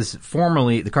 that is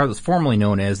the car that's formerly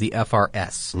known as the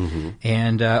FRS.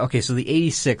 And, so the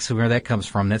 86, where that comes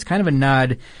from, that's kind of a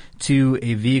nod to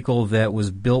a vehicle that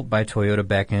was built by Toyota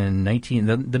back in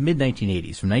the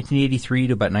mid-1980s. From 1983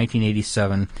 to about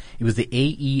 1987, it was the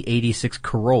AE86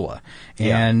 Corolla.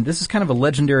 And this is kind of a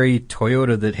legendary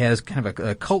Toyota that has kind of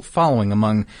a cult following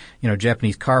among,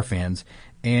 Japanese car fans.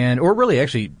 Or really,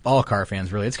 actually, all car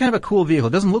fans, really. It's kind of a cool vehicle.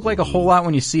 It doesn't look like a whole lot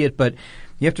when you see it, but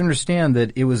you have to understand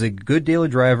that it was a good daily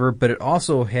driver, but it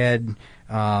also had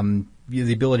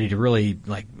the ability to really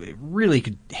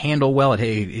could handle well.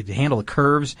 It handled the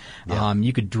curves.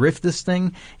 You could drift this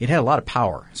thing. It had a lot of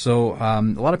power. So a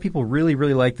lot of people really,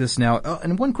 really like this now.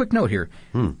 And one quick note here.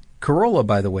 Corolla,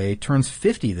 by the way, turns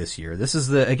 50 this year. This is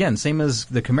same as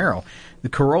the Camaro. The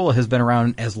Corolla has been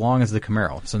around as long as the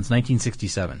Camaro, since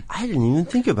 1967. I didn't even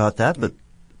think about that, but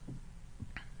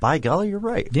by golly, you're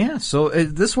right. Yeah, so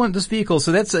this vehicle,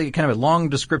 so that's a kind of a long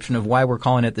description of why we're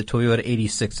calling it the Toyota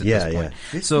 86 at this point.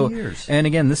 50 years. And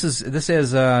again, this is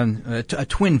a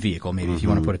twin vehicle, maybe, if you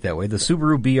want to put it that way. The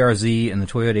Subaru BRZ and the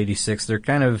Toyota 86, they're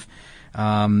kind of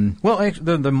they're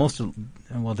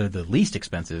the least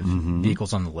expensive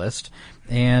vehicles on the list.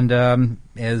 And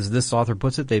as this author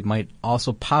puts it, they might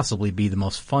also possibly be the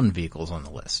most fun vehicles on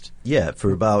the list. Yeah,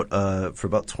 for about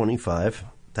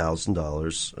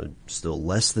 $25,000, still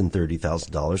less than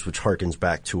 $30,000, which harkens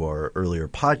back to our earlier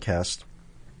podcast,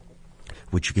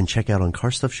 which you can check out on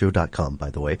carstuffshow.com, by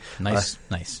the way. Nice.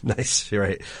 Nice,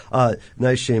 right.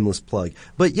 Nice shameless plug.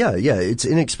 But yeah, it's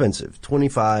inexpensive.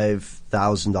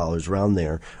 $25,000 around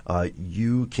there.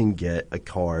 You can get a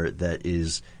car that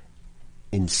is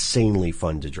insanely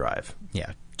fun to drive.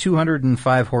 Yeah.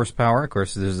 205 horsepower. Of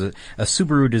course, there's a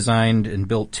Subaru designed and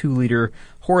built 2-liter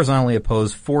horizontally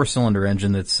opposed 4-cylinder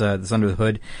engine that's under the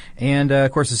hood. And,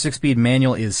 of course, the 6-speed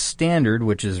manual is standard,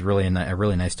 which is really a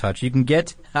really nice touch. You can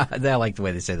get, I like the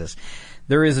way they say this,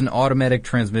 there is an automatic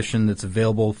transmission that's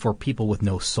available for people with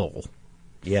no soul.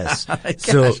 Yes.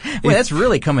 So that's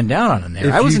really coming down on him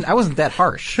there. I wasn't that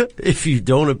harsh. If you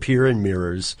don't appear in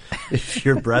mirrors, if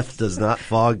your breath does not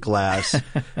fog glass,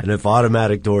 and if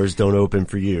automatic doors don't open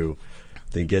for you,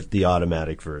 then get the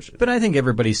automatic version. But I think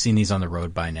everybody's seen these on the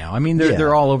road by now. I mean,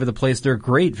 they're all over the place. They're a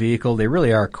great vehicle. They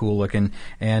really are cool looking.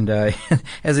 And as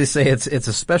they say, it's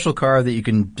a special car that you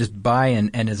can just buy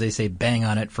and as they say, bang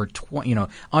on it for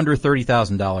under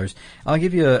 $30,000. I'll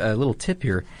give you a little tip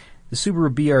here. The Subaru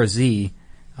BRZ.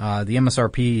 The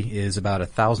MSRP is about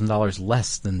 $1,000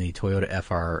 less than the Toyota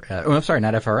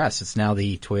not FRS. It's now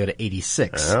the Toyota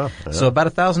 86. So about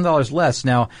 $1,000 less.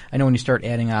 Now, I know when you start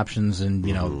adding options and,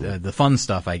 the fun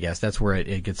stuff, I guess, that's where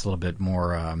it gets a little bit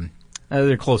more,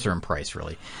 they're closer in price,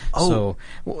 really. So,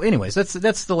 anyways,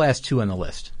 that's the last two on the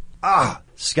list.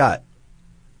 Scott,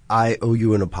 I owe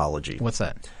you an apology. What's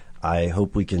that? I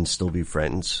hope we can still be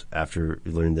friends after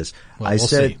you learn this. Well,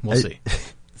 we'll see.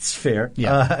 It's fair.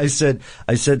 Yeah. I said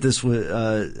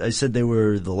they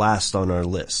were the last on our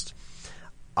list.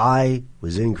 I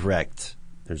was incorrect.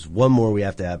 There's one more we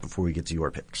have to add before we get to your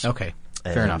picks. Okay.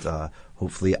 Fair enough.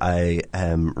 Hopefully I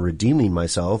am redeeming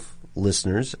myself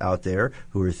listeners out there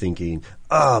who are thinking,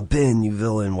 Ben, you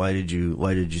villain, why did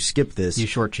you skip this? You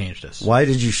shortchanged us. Why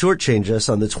did you shortchange us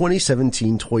on the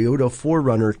 2017 Toyota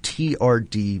 4Runner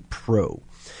TRD Pro?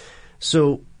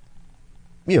 So,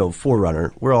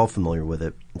 4Runner, we're all familiar with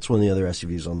it. It's one of the other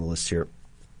SUVs on the list here.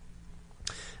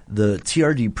 The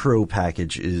TRD Pro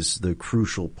package is the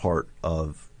crucial part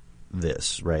of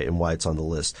this, right, and why it's on the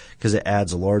list, because it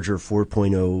adds a larger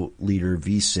 4.0 liter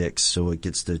V6, so it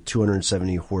gets to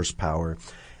 270 horsepower.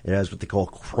 It has what they call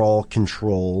crawl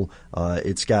control.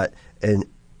 It's got an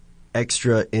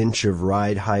extra inch of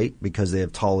ride height because they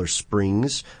have taller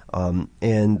springs,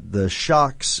 and the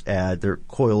shocks they're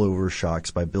coilover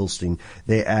shocks by Bilstein.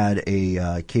 They add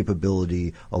a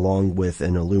capability along with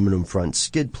an aluminum front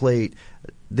skid plate.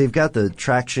 They've got the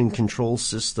traction control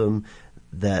system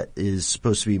that is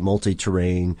supposed to be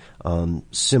multi-terrain,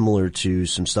 similar to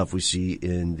some stuff we see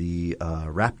in the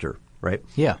Raptor, right?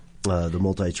 Yeah. The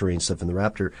multi-terrain stuff in the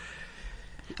Raptor.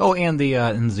 Oh, and the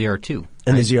ZR2.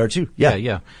 And the ZR2, yeah.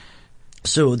 Yeah.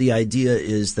 So the idea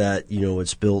is that,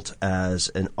 it's built as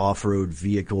an off-road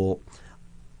vehicle.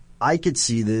 I could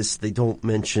see this. They don't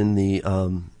mention they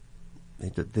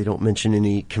don't mention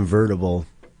any convertible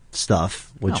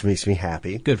stuff, which makes me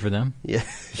happy. Good for them. Yeah.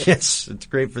 Yes, it's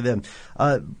great for them.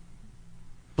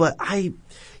 But I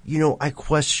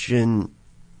question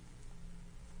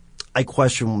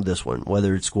this one,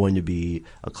 whether it's going to be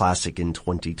a classic in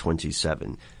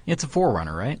 2027. It's a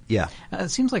 4Runner, right? Yeah. It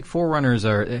seems like 4Runners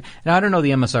are. Now I don't know the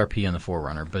MSRP on the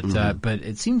 4Runner, but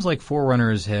it seems like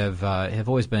 4Runners have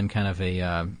always been kind of a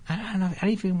I don't know. I don't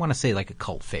even want to say like a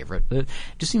cult favorite, but it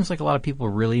just seems like a lot of people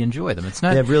really enjoy them. It's not.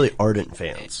 They have really ardent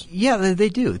fans. Yeah, they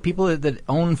do. People that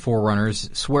own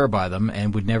 4Runners swear by them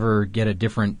and would never get a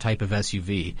different type of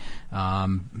SUV.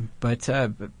 But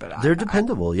they're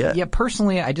dependable. Yeah. Yeah.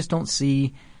 Personally, I just don't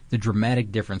see the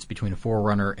dramatic difference between a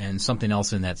 4Runner and something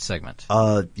else in that segment.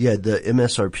 The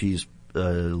MSRP is a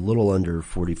little under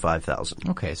 45,000.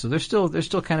 Okay, so they're still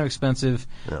kind of expensive.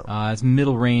 Yeah. It's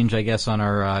middle range, I guess, on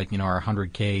our our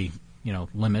 100K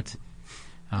limit.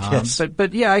 Yes.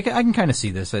 But yeah, I can kind of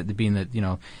see this being that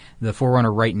the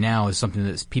 4Runner right now is something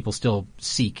that people still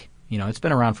seek. It's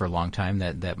been around for a long time,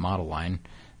 that model line.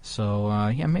 So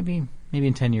maybe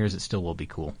in 10 years it still will be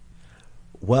cool.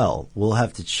 Well, we'll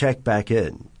have to check back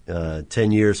in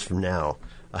 10 years from now.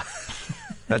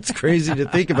 That's crazy to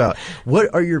think about.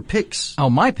 What are your picks? Oh,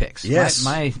 my picks. Yes.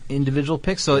 My individual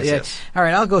picks. So, yes. All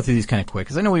right, I'll go through these kind of quick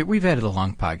because I know we've had a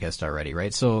long podcast already,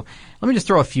 right? So let me just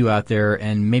throw a few out there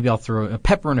and maybe I'll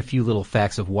pepper in a few little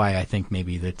facts of why I think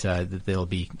maybe that they'll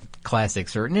be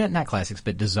classics or not classics,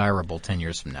 but desirable 10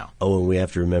 years from now. Oh, and we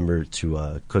have to remember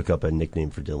to cook up a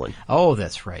nickname for Dylan. Oh,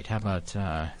 that's right. How about,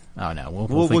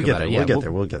 we'll think about it. Yeah,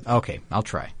 We'll get there. Okay, I'll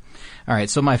try. All right,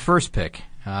 so my first pick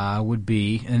would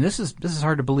be, and this is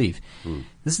hard to believe.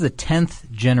 This is the 10th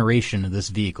generation of this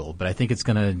vehicle, but I think it's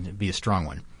going to be a strong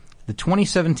one. The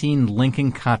 2017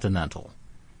 Lincoln Continental.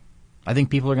 I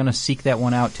think people are going to seek that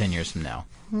one out 10 years from now.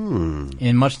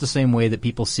 In much the same way that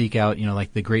people seek out,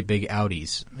 like the great big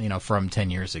Audis, from 10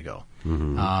 years ago.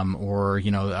 I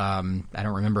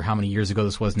don't remember how many years ago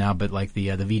this was now, but like the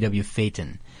VW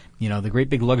Phaeton. The great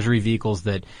big luxury vehicles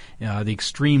the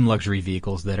extreme luxury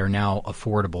vehicles that are now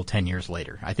affordable 10 years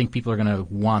later. I think people are going to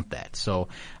want that. So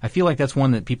I feel like that's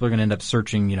one that people are going to end up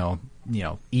searching,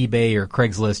 eBay or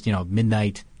Craigslist,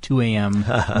 midnight, 2 a.m.,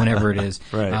 whenever it is.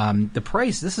 Right. The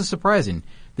price, this is surprising.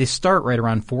 They start right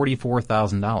around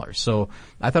 $44,000. So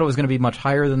I thought it was going to be much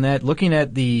higher than that. Looking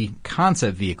at the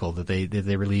concept vehicle that they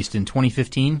released in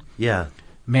 2015. Yeah.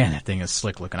 Man, that thing is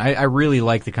slick looking. I really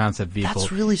like the concept vehicle.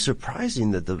 That's really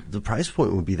surprising that the price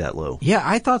point would be that low. Yeah,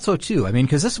 I thought so too. I mean,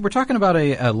 because we're talking about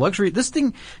a luxury. This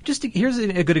thing, here's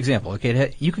a good example.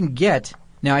 Okay, you can get.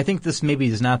 Now, I think this maybe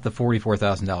is not the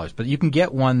 $44,000, but you can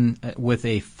get one with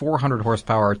a 400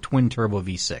 horsepower twin turbo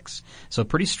V6. So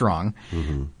pretty strong.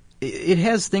 It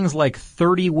has things like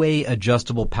 30-way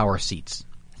adjustable power seats.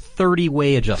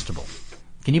 30-way adjustable.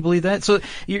 Can you believe that? So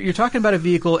you're talking about a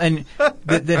vehicle and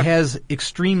that has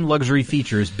extreme luxury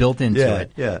features built into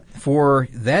it. Yeah. For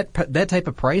that type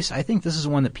of price, I think this is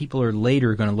one that people are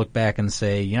later going to look back and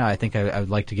say, I think I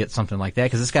would like to get something like that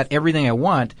because it's got everything I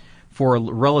want for a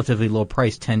relatively low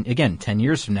price. 10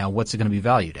 years from now, what's it going to be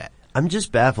valued at? I'm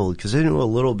just baffled because I know a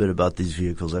little bit about these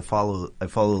vehicles. I follow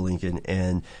Lincoln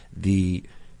and the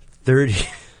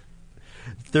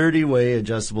 30-way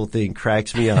adjustable thing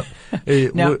cracks me up.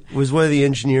 Was one of the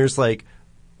engineers like,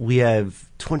 we have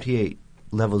 28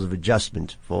 levels of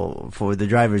adjustment for the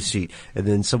driver's seat. And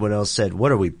then someone else said,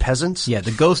 what are we, peasants? Yeah,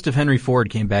 the ghost of Henry Ford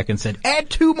came back and said, add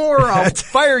 2 more, I'll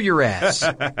fire your ass.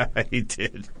 He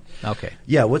did. Okay.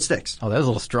 Yeah, what's next? Oh, that was a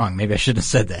little strong. Maybe I shouldn't have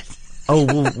said that. Oh,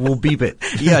 we'll beep it.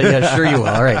 Yeah, sure you will.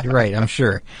 All right, I'm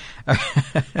sure.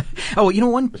 Oh, you know,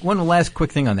 one last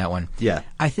quick thing on that one. Yeah.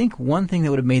 I think one thing that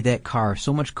would have made that car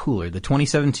so much cooler, the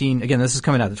 2017, again, this is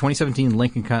coming out, the 2017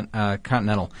 Lincoln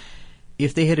Continental,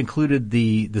 if they had included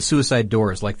the suicide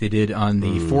doors like they did on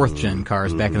the 4th gen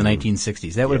cars back in the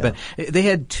 1960s, that would have been, they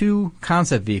had 2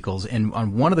 concept vehicles, and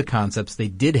on one of the concepts, they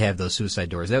did have those suicide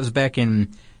doors. That was back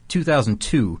in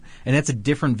 2002, and that's a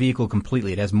different vehicle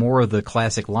completely. It has more of the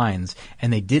classic lines,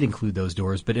 and they did include those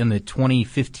doors, but in the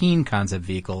 2015 concept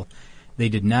vehicle, they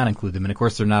did not include them, and of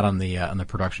course they're not on the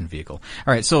production vehicle.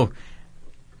 All right, so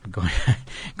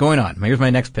going on. Here's my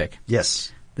next pick.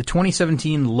 Yes. The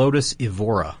 2017 Lotus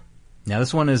Evora. Now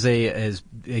this one is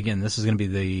again, this is going to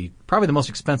be probably the most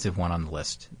expensive one on the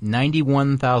list.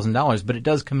 $91,000, but it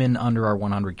does come in under our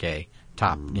 100K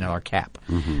top, our cap.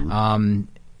 Mm-hmm.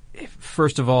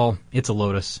 First of all, it's a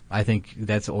Lotus. I think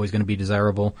that's always going to be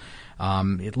desirable.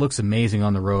 It looks amazing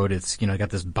on the road. It's, got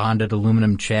this bonded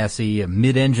aluminum chassis, a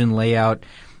mid-engine layout,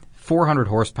 400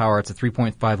 horsepower. It's a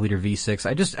 3.5 liter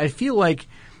V6. I feel like,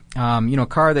 a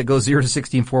car that goes 0 to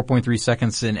 60 in 4.3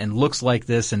 seconds and looks like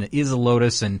this and is a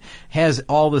Lotus and has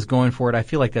all this going for it. I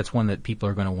feel like that's one that people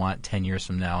are going to want 10 years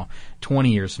from now,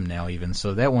 20 years from now even.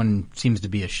 So that one seems to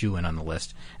be a shoo-in on the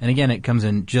list. And again, it comes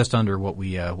in just under what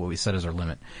we set as our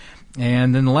limit.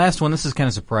 And then the last one, this is kind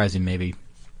of surprising maybe,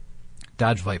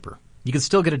 Dodge Viper. You can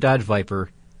still get a Dodge Viper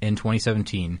in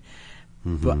 2017,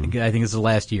 but I think it's the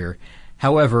last year.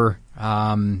 However,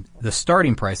 the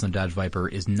starting price on the Dodge Viper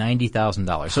is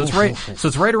 $90,000. So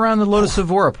it's right around the Lotus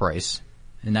Evora price.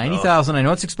 $90,000. I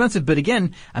know it's expensive, but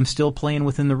again, I'm still playing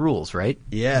within the rules, right?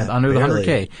 Yeah, under barely.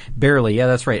 the 100K, barely. Yeah,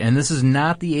 that's right. And this is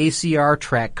not the ACR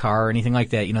track car or anything like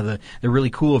that. The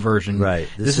really cool version. Right.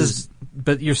 This is,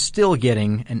 but you're still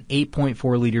getting an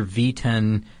 8.4 liter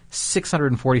V10.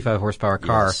 645 horsepower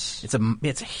car. Yes.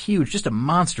 It's a huge, just a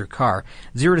monster car.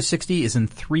 0 to 60 is in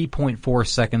 3.4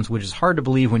 seconds, which is hard to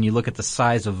believe when you look at the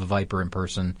size of a Viper in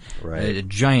person. Right. A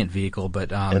giant vehicle,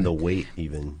 but and the weight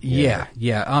even.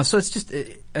 Yeah. So it's just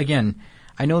again,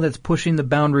 I know that's pushing the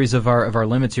boundaries of our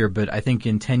limits here, but I think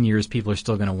in 10 years people are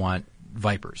still going to want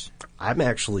Vipers. I'm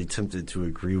actually tempted to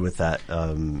agree with that.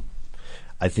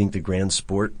 I think the Grand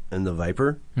Sport and the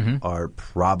Viper are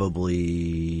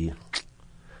probably.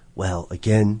 Well,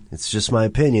 again, it's just my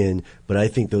opinion, but I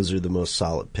think those are the most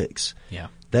solid picks. Yeah.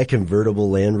 That convertible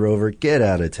Land Rover, get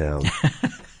out of town.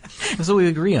 So we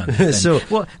agree on that. So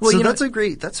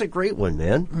that's a great one,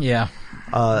 man. Yeah.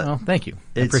 Well, thank you.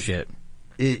 I appreciate it.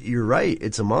 You're right.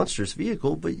 It's a monstrous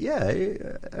vehicle, but yeah,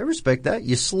 I respect that.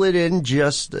 You slid in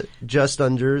just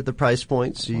under the price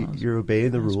point, so you're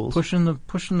obeying the rules, pushing the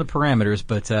parameters,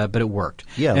 but it worked.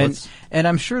 Yeah, and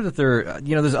I'm sure that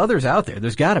there's others out there.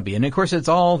 There's got to be, and of course, it's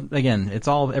all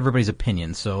everybody's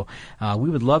opinion. So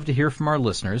we would love to hear from our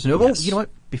listeners. Yes. Oh, you know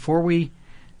what? Before we,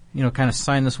 kind of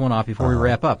sign this one off, before we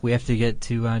wrap up, we have to get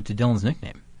to Dylan's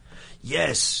nickname.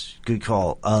 Yes, good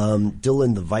call.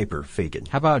 Dylan the Viper Fagan.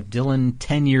 How about Dylan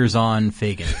 10 years on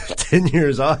Fagan? 10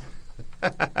 years on.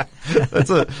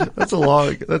 That's a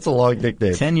long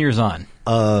nickname. 10 years on.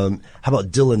 How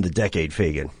about Dylan the Decade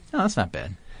Fagan? No, that's not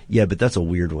bad. Yeah, but that's a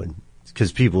weird one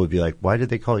because people would be like, "Why did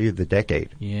they call you the Decade?"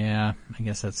 Yeah, I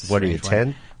guess that's what are you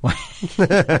 10?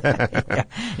 Yeah.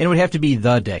 And it would have to be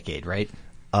the decade, right?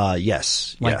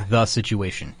 Yes. Like the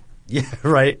situation. Yeah,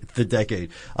 right. The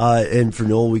decade. And for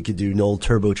Noel, we could do Noel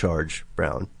Turbocharge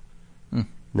Brown.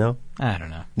 No? I don't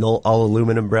know. Noel All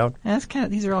Aluminum Brown? Yeah,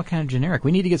 these are all kind of generic.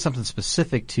 We need to get something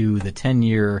specific to the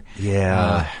 10-year.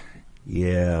 Yeah.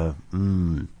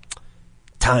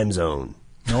 Time Zone.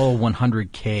 Noel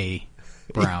 100K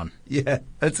Brown. Yeah,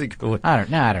 that's a good one. I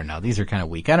don't know. These are kind of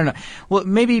weak. I don't know. Well,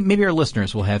 maybe our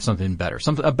listeners will have something better,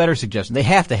 a better suggestion. They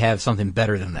have to have something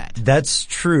better than that. That's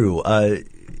true.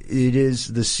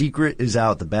 The secret is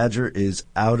out. The Badger is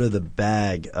out of the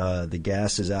bag. The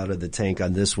gas is out of the tank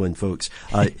on this one, folks.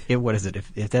 What is it?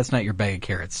 If that's not your bag of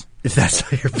carrots. If that's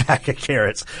not your bag of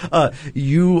carrots,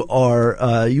 you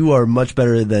are much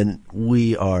better than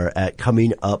we are at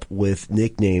coming up with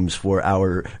nicknames for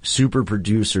our super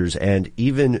producers, and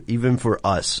even for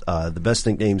us. The best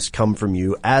nicknames come from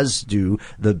you, as do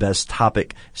the best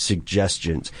topic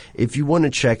suggestions. If you want to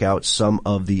check out some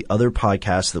of the other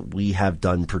podcasts that we have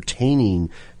done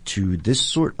pertaining to this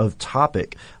sort of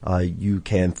topic, you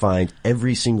can find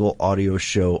every single audio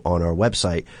show on our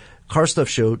website,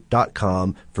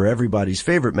 carstuffshow.com for everybody's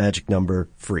favorite magic number,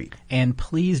 free. And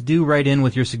please do write in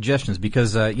with your suggestions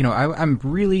because, I'm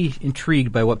really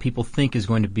intrigued by what people think is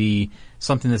going to be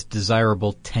something that's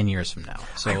desirable 10 years from now.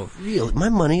 So my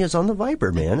money is on the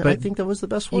Viper, man. But I think that was the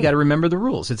best one. You got to remember the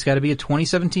rules. It's got to be a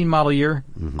 2017 model year,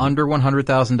 under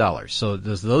 $100,000. So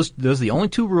those are the only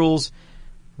two rules.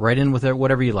 Write in with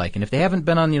whatever you like, and if they haven't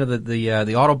been on the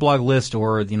Autoblog list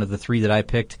or the three that I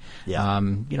picked,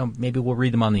 maybe we'll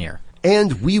read them on the air.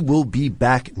 And we will be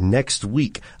back next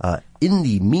week. In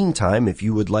the meantime, if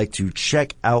you would like to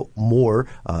check out more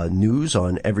news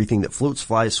on everything that floats,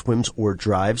 flies, swims, or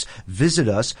drives, visit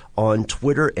us on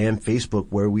Twitter and Facebook,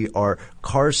 where we are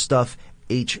Car Stuff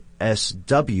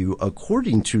HSW.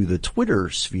 According to the Twitter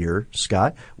sphere,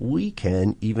 Scott, we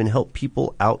can even help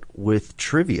people out with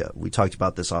trivia. We talked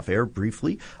about this off air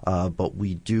briefly, but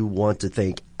we do want to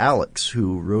thank Alex,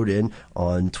 who wrote in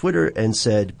on Twitter and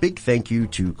said, big thank you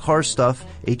to Car Stuff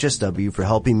HSW for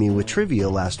helping me with trivia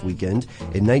last weekend.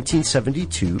 In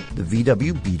 1972, the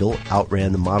VW Beetle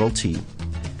outran the Model T.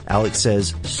 Alex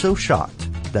says, so shocked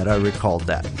that I recalled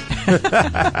that.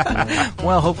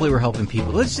 Well, hopefully we're helping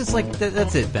people. It's just like,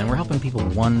 that's it, Ben. We're helping people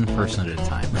one person at a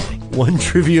time, really. One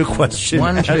trivia question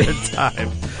at a time.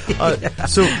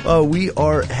 So we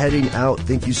are heading out.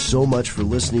 Thank you so much for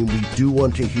listening. We do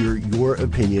want to hear your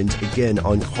opinions, again,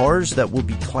 on cars that will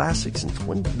be classics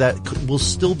and that will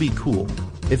still be cool.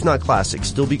 If not classics,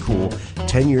 still be cool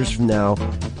 10 years from now.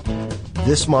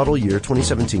 This model year,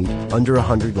 2017, under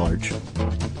 100 large.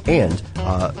 And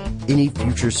any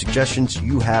future suggestions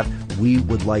you have, we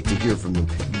would like to hear from them.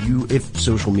 If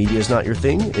social media is not your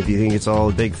thing, if you think it's all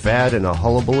a big fad and a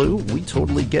hullabaloo, we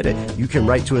totally get it. You can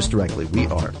write to us directly. We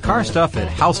are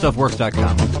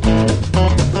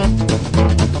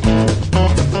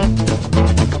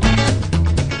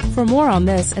carstuff@howstuffworks.com. For more on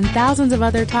this and thousands of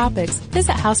other topics,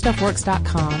 visit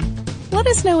howstuffworks.com. Let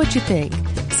us know what you think.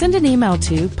 Send an email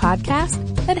to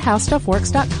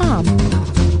podcast@howstuffworks.com.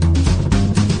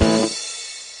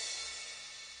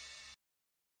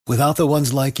 Without the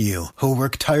ones like you, who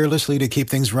work tirelessly to keep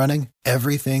things running,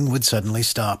 everything would suddenly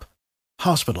stop.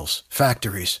 Hospitals,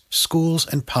 factories, schools,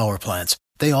 and power plants,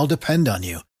 they all depend on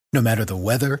you. No matter the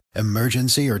weather,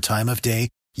 emergency, or time of day,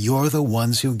 you're the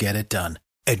ones who get it done.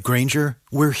 At Grainger,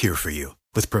 we're here for you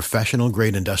with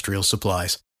professional-grade industrial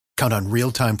supplies. Count on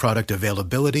real-time product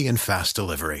availability and fast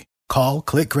delivery. Call,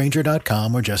 click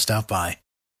Grainger.com, or just stop by.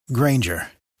 Grainger,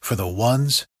 for the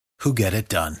ones who get it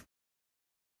done.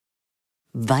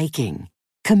 Viking,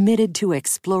 committed to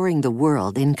exploring the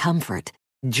world in comfort.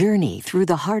 Journey through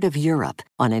the heart of Europe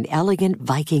on an elegant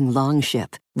Viking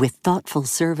longship with thoughtful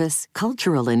service,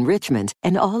 cultural enrichment,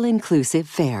 and all-inclusive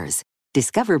fares.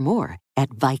 Discover more at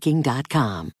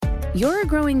Viking.com. You're a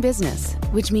growing business,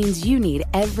 which means you need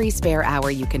every spare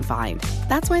hour you can find.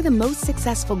 That's why the most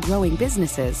successful growing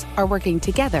businesses are working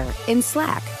together in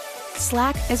Slack.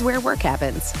 Slack is where work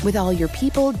happens, with all your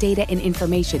people, data, and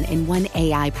information in one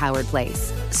AI-powered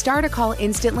place. Start a call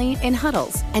instantly in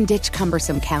huddles and ditch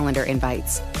cumbersome calendar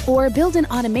invites. Or build an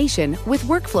automation with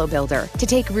Workflow Builder to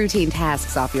take routine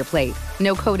tasks off your plate.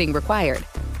 No coding required.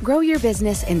 Grow your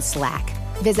business in Slack.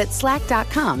 Visit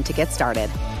slack.com to get started.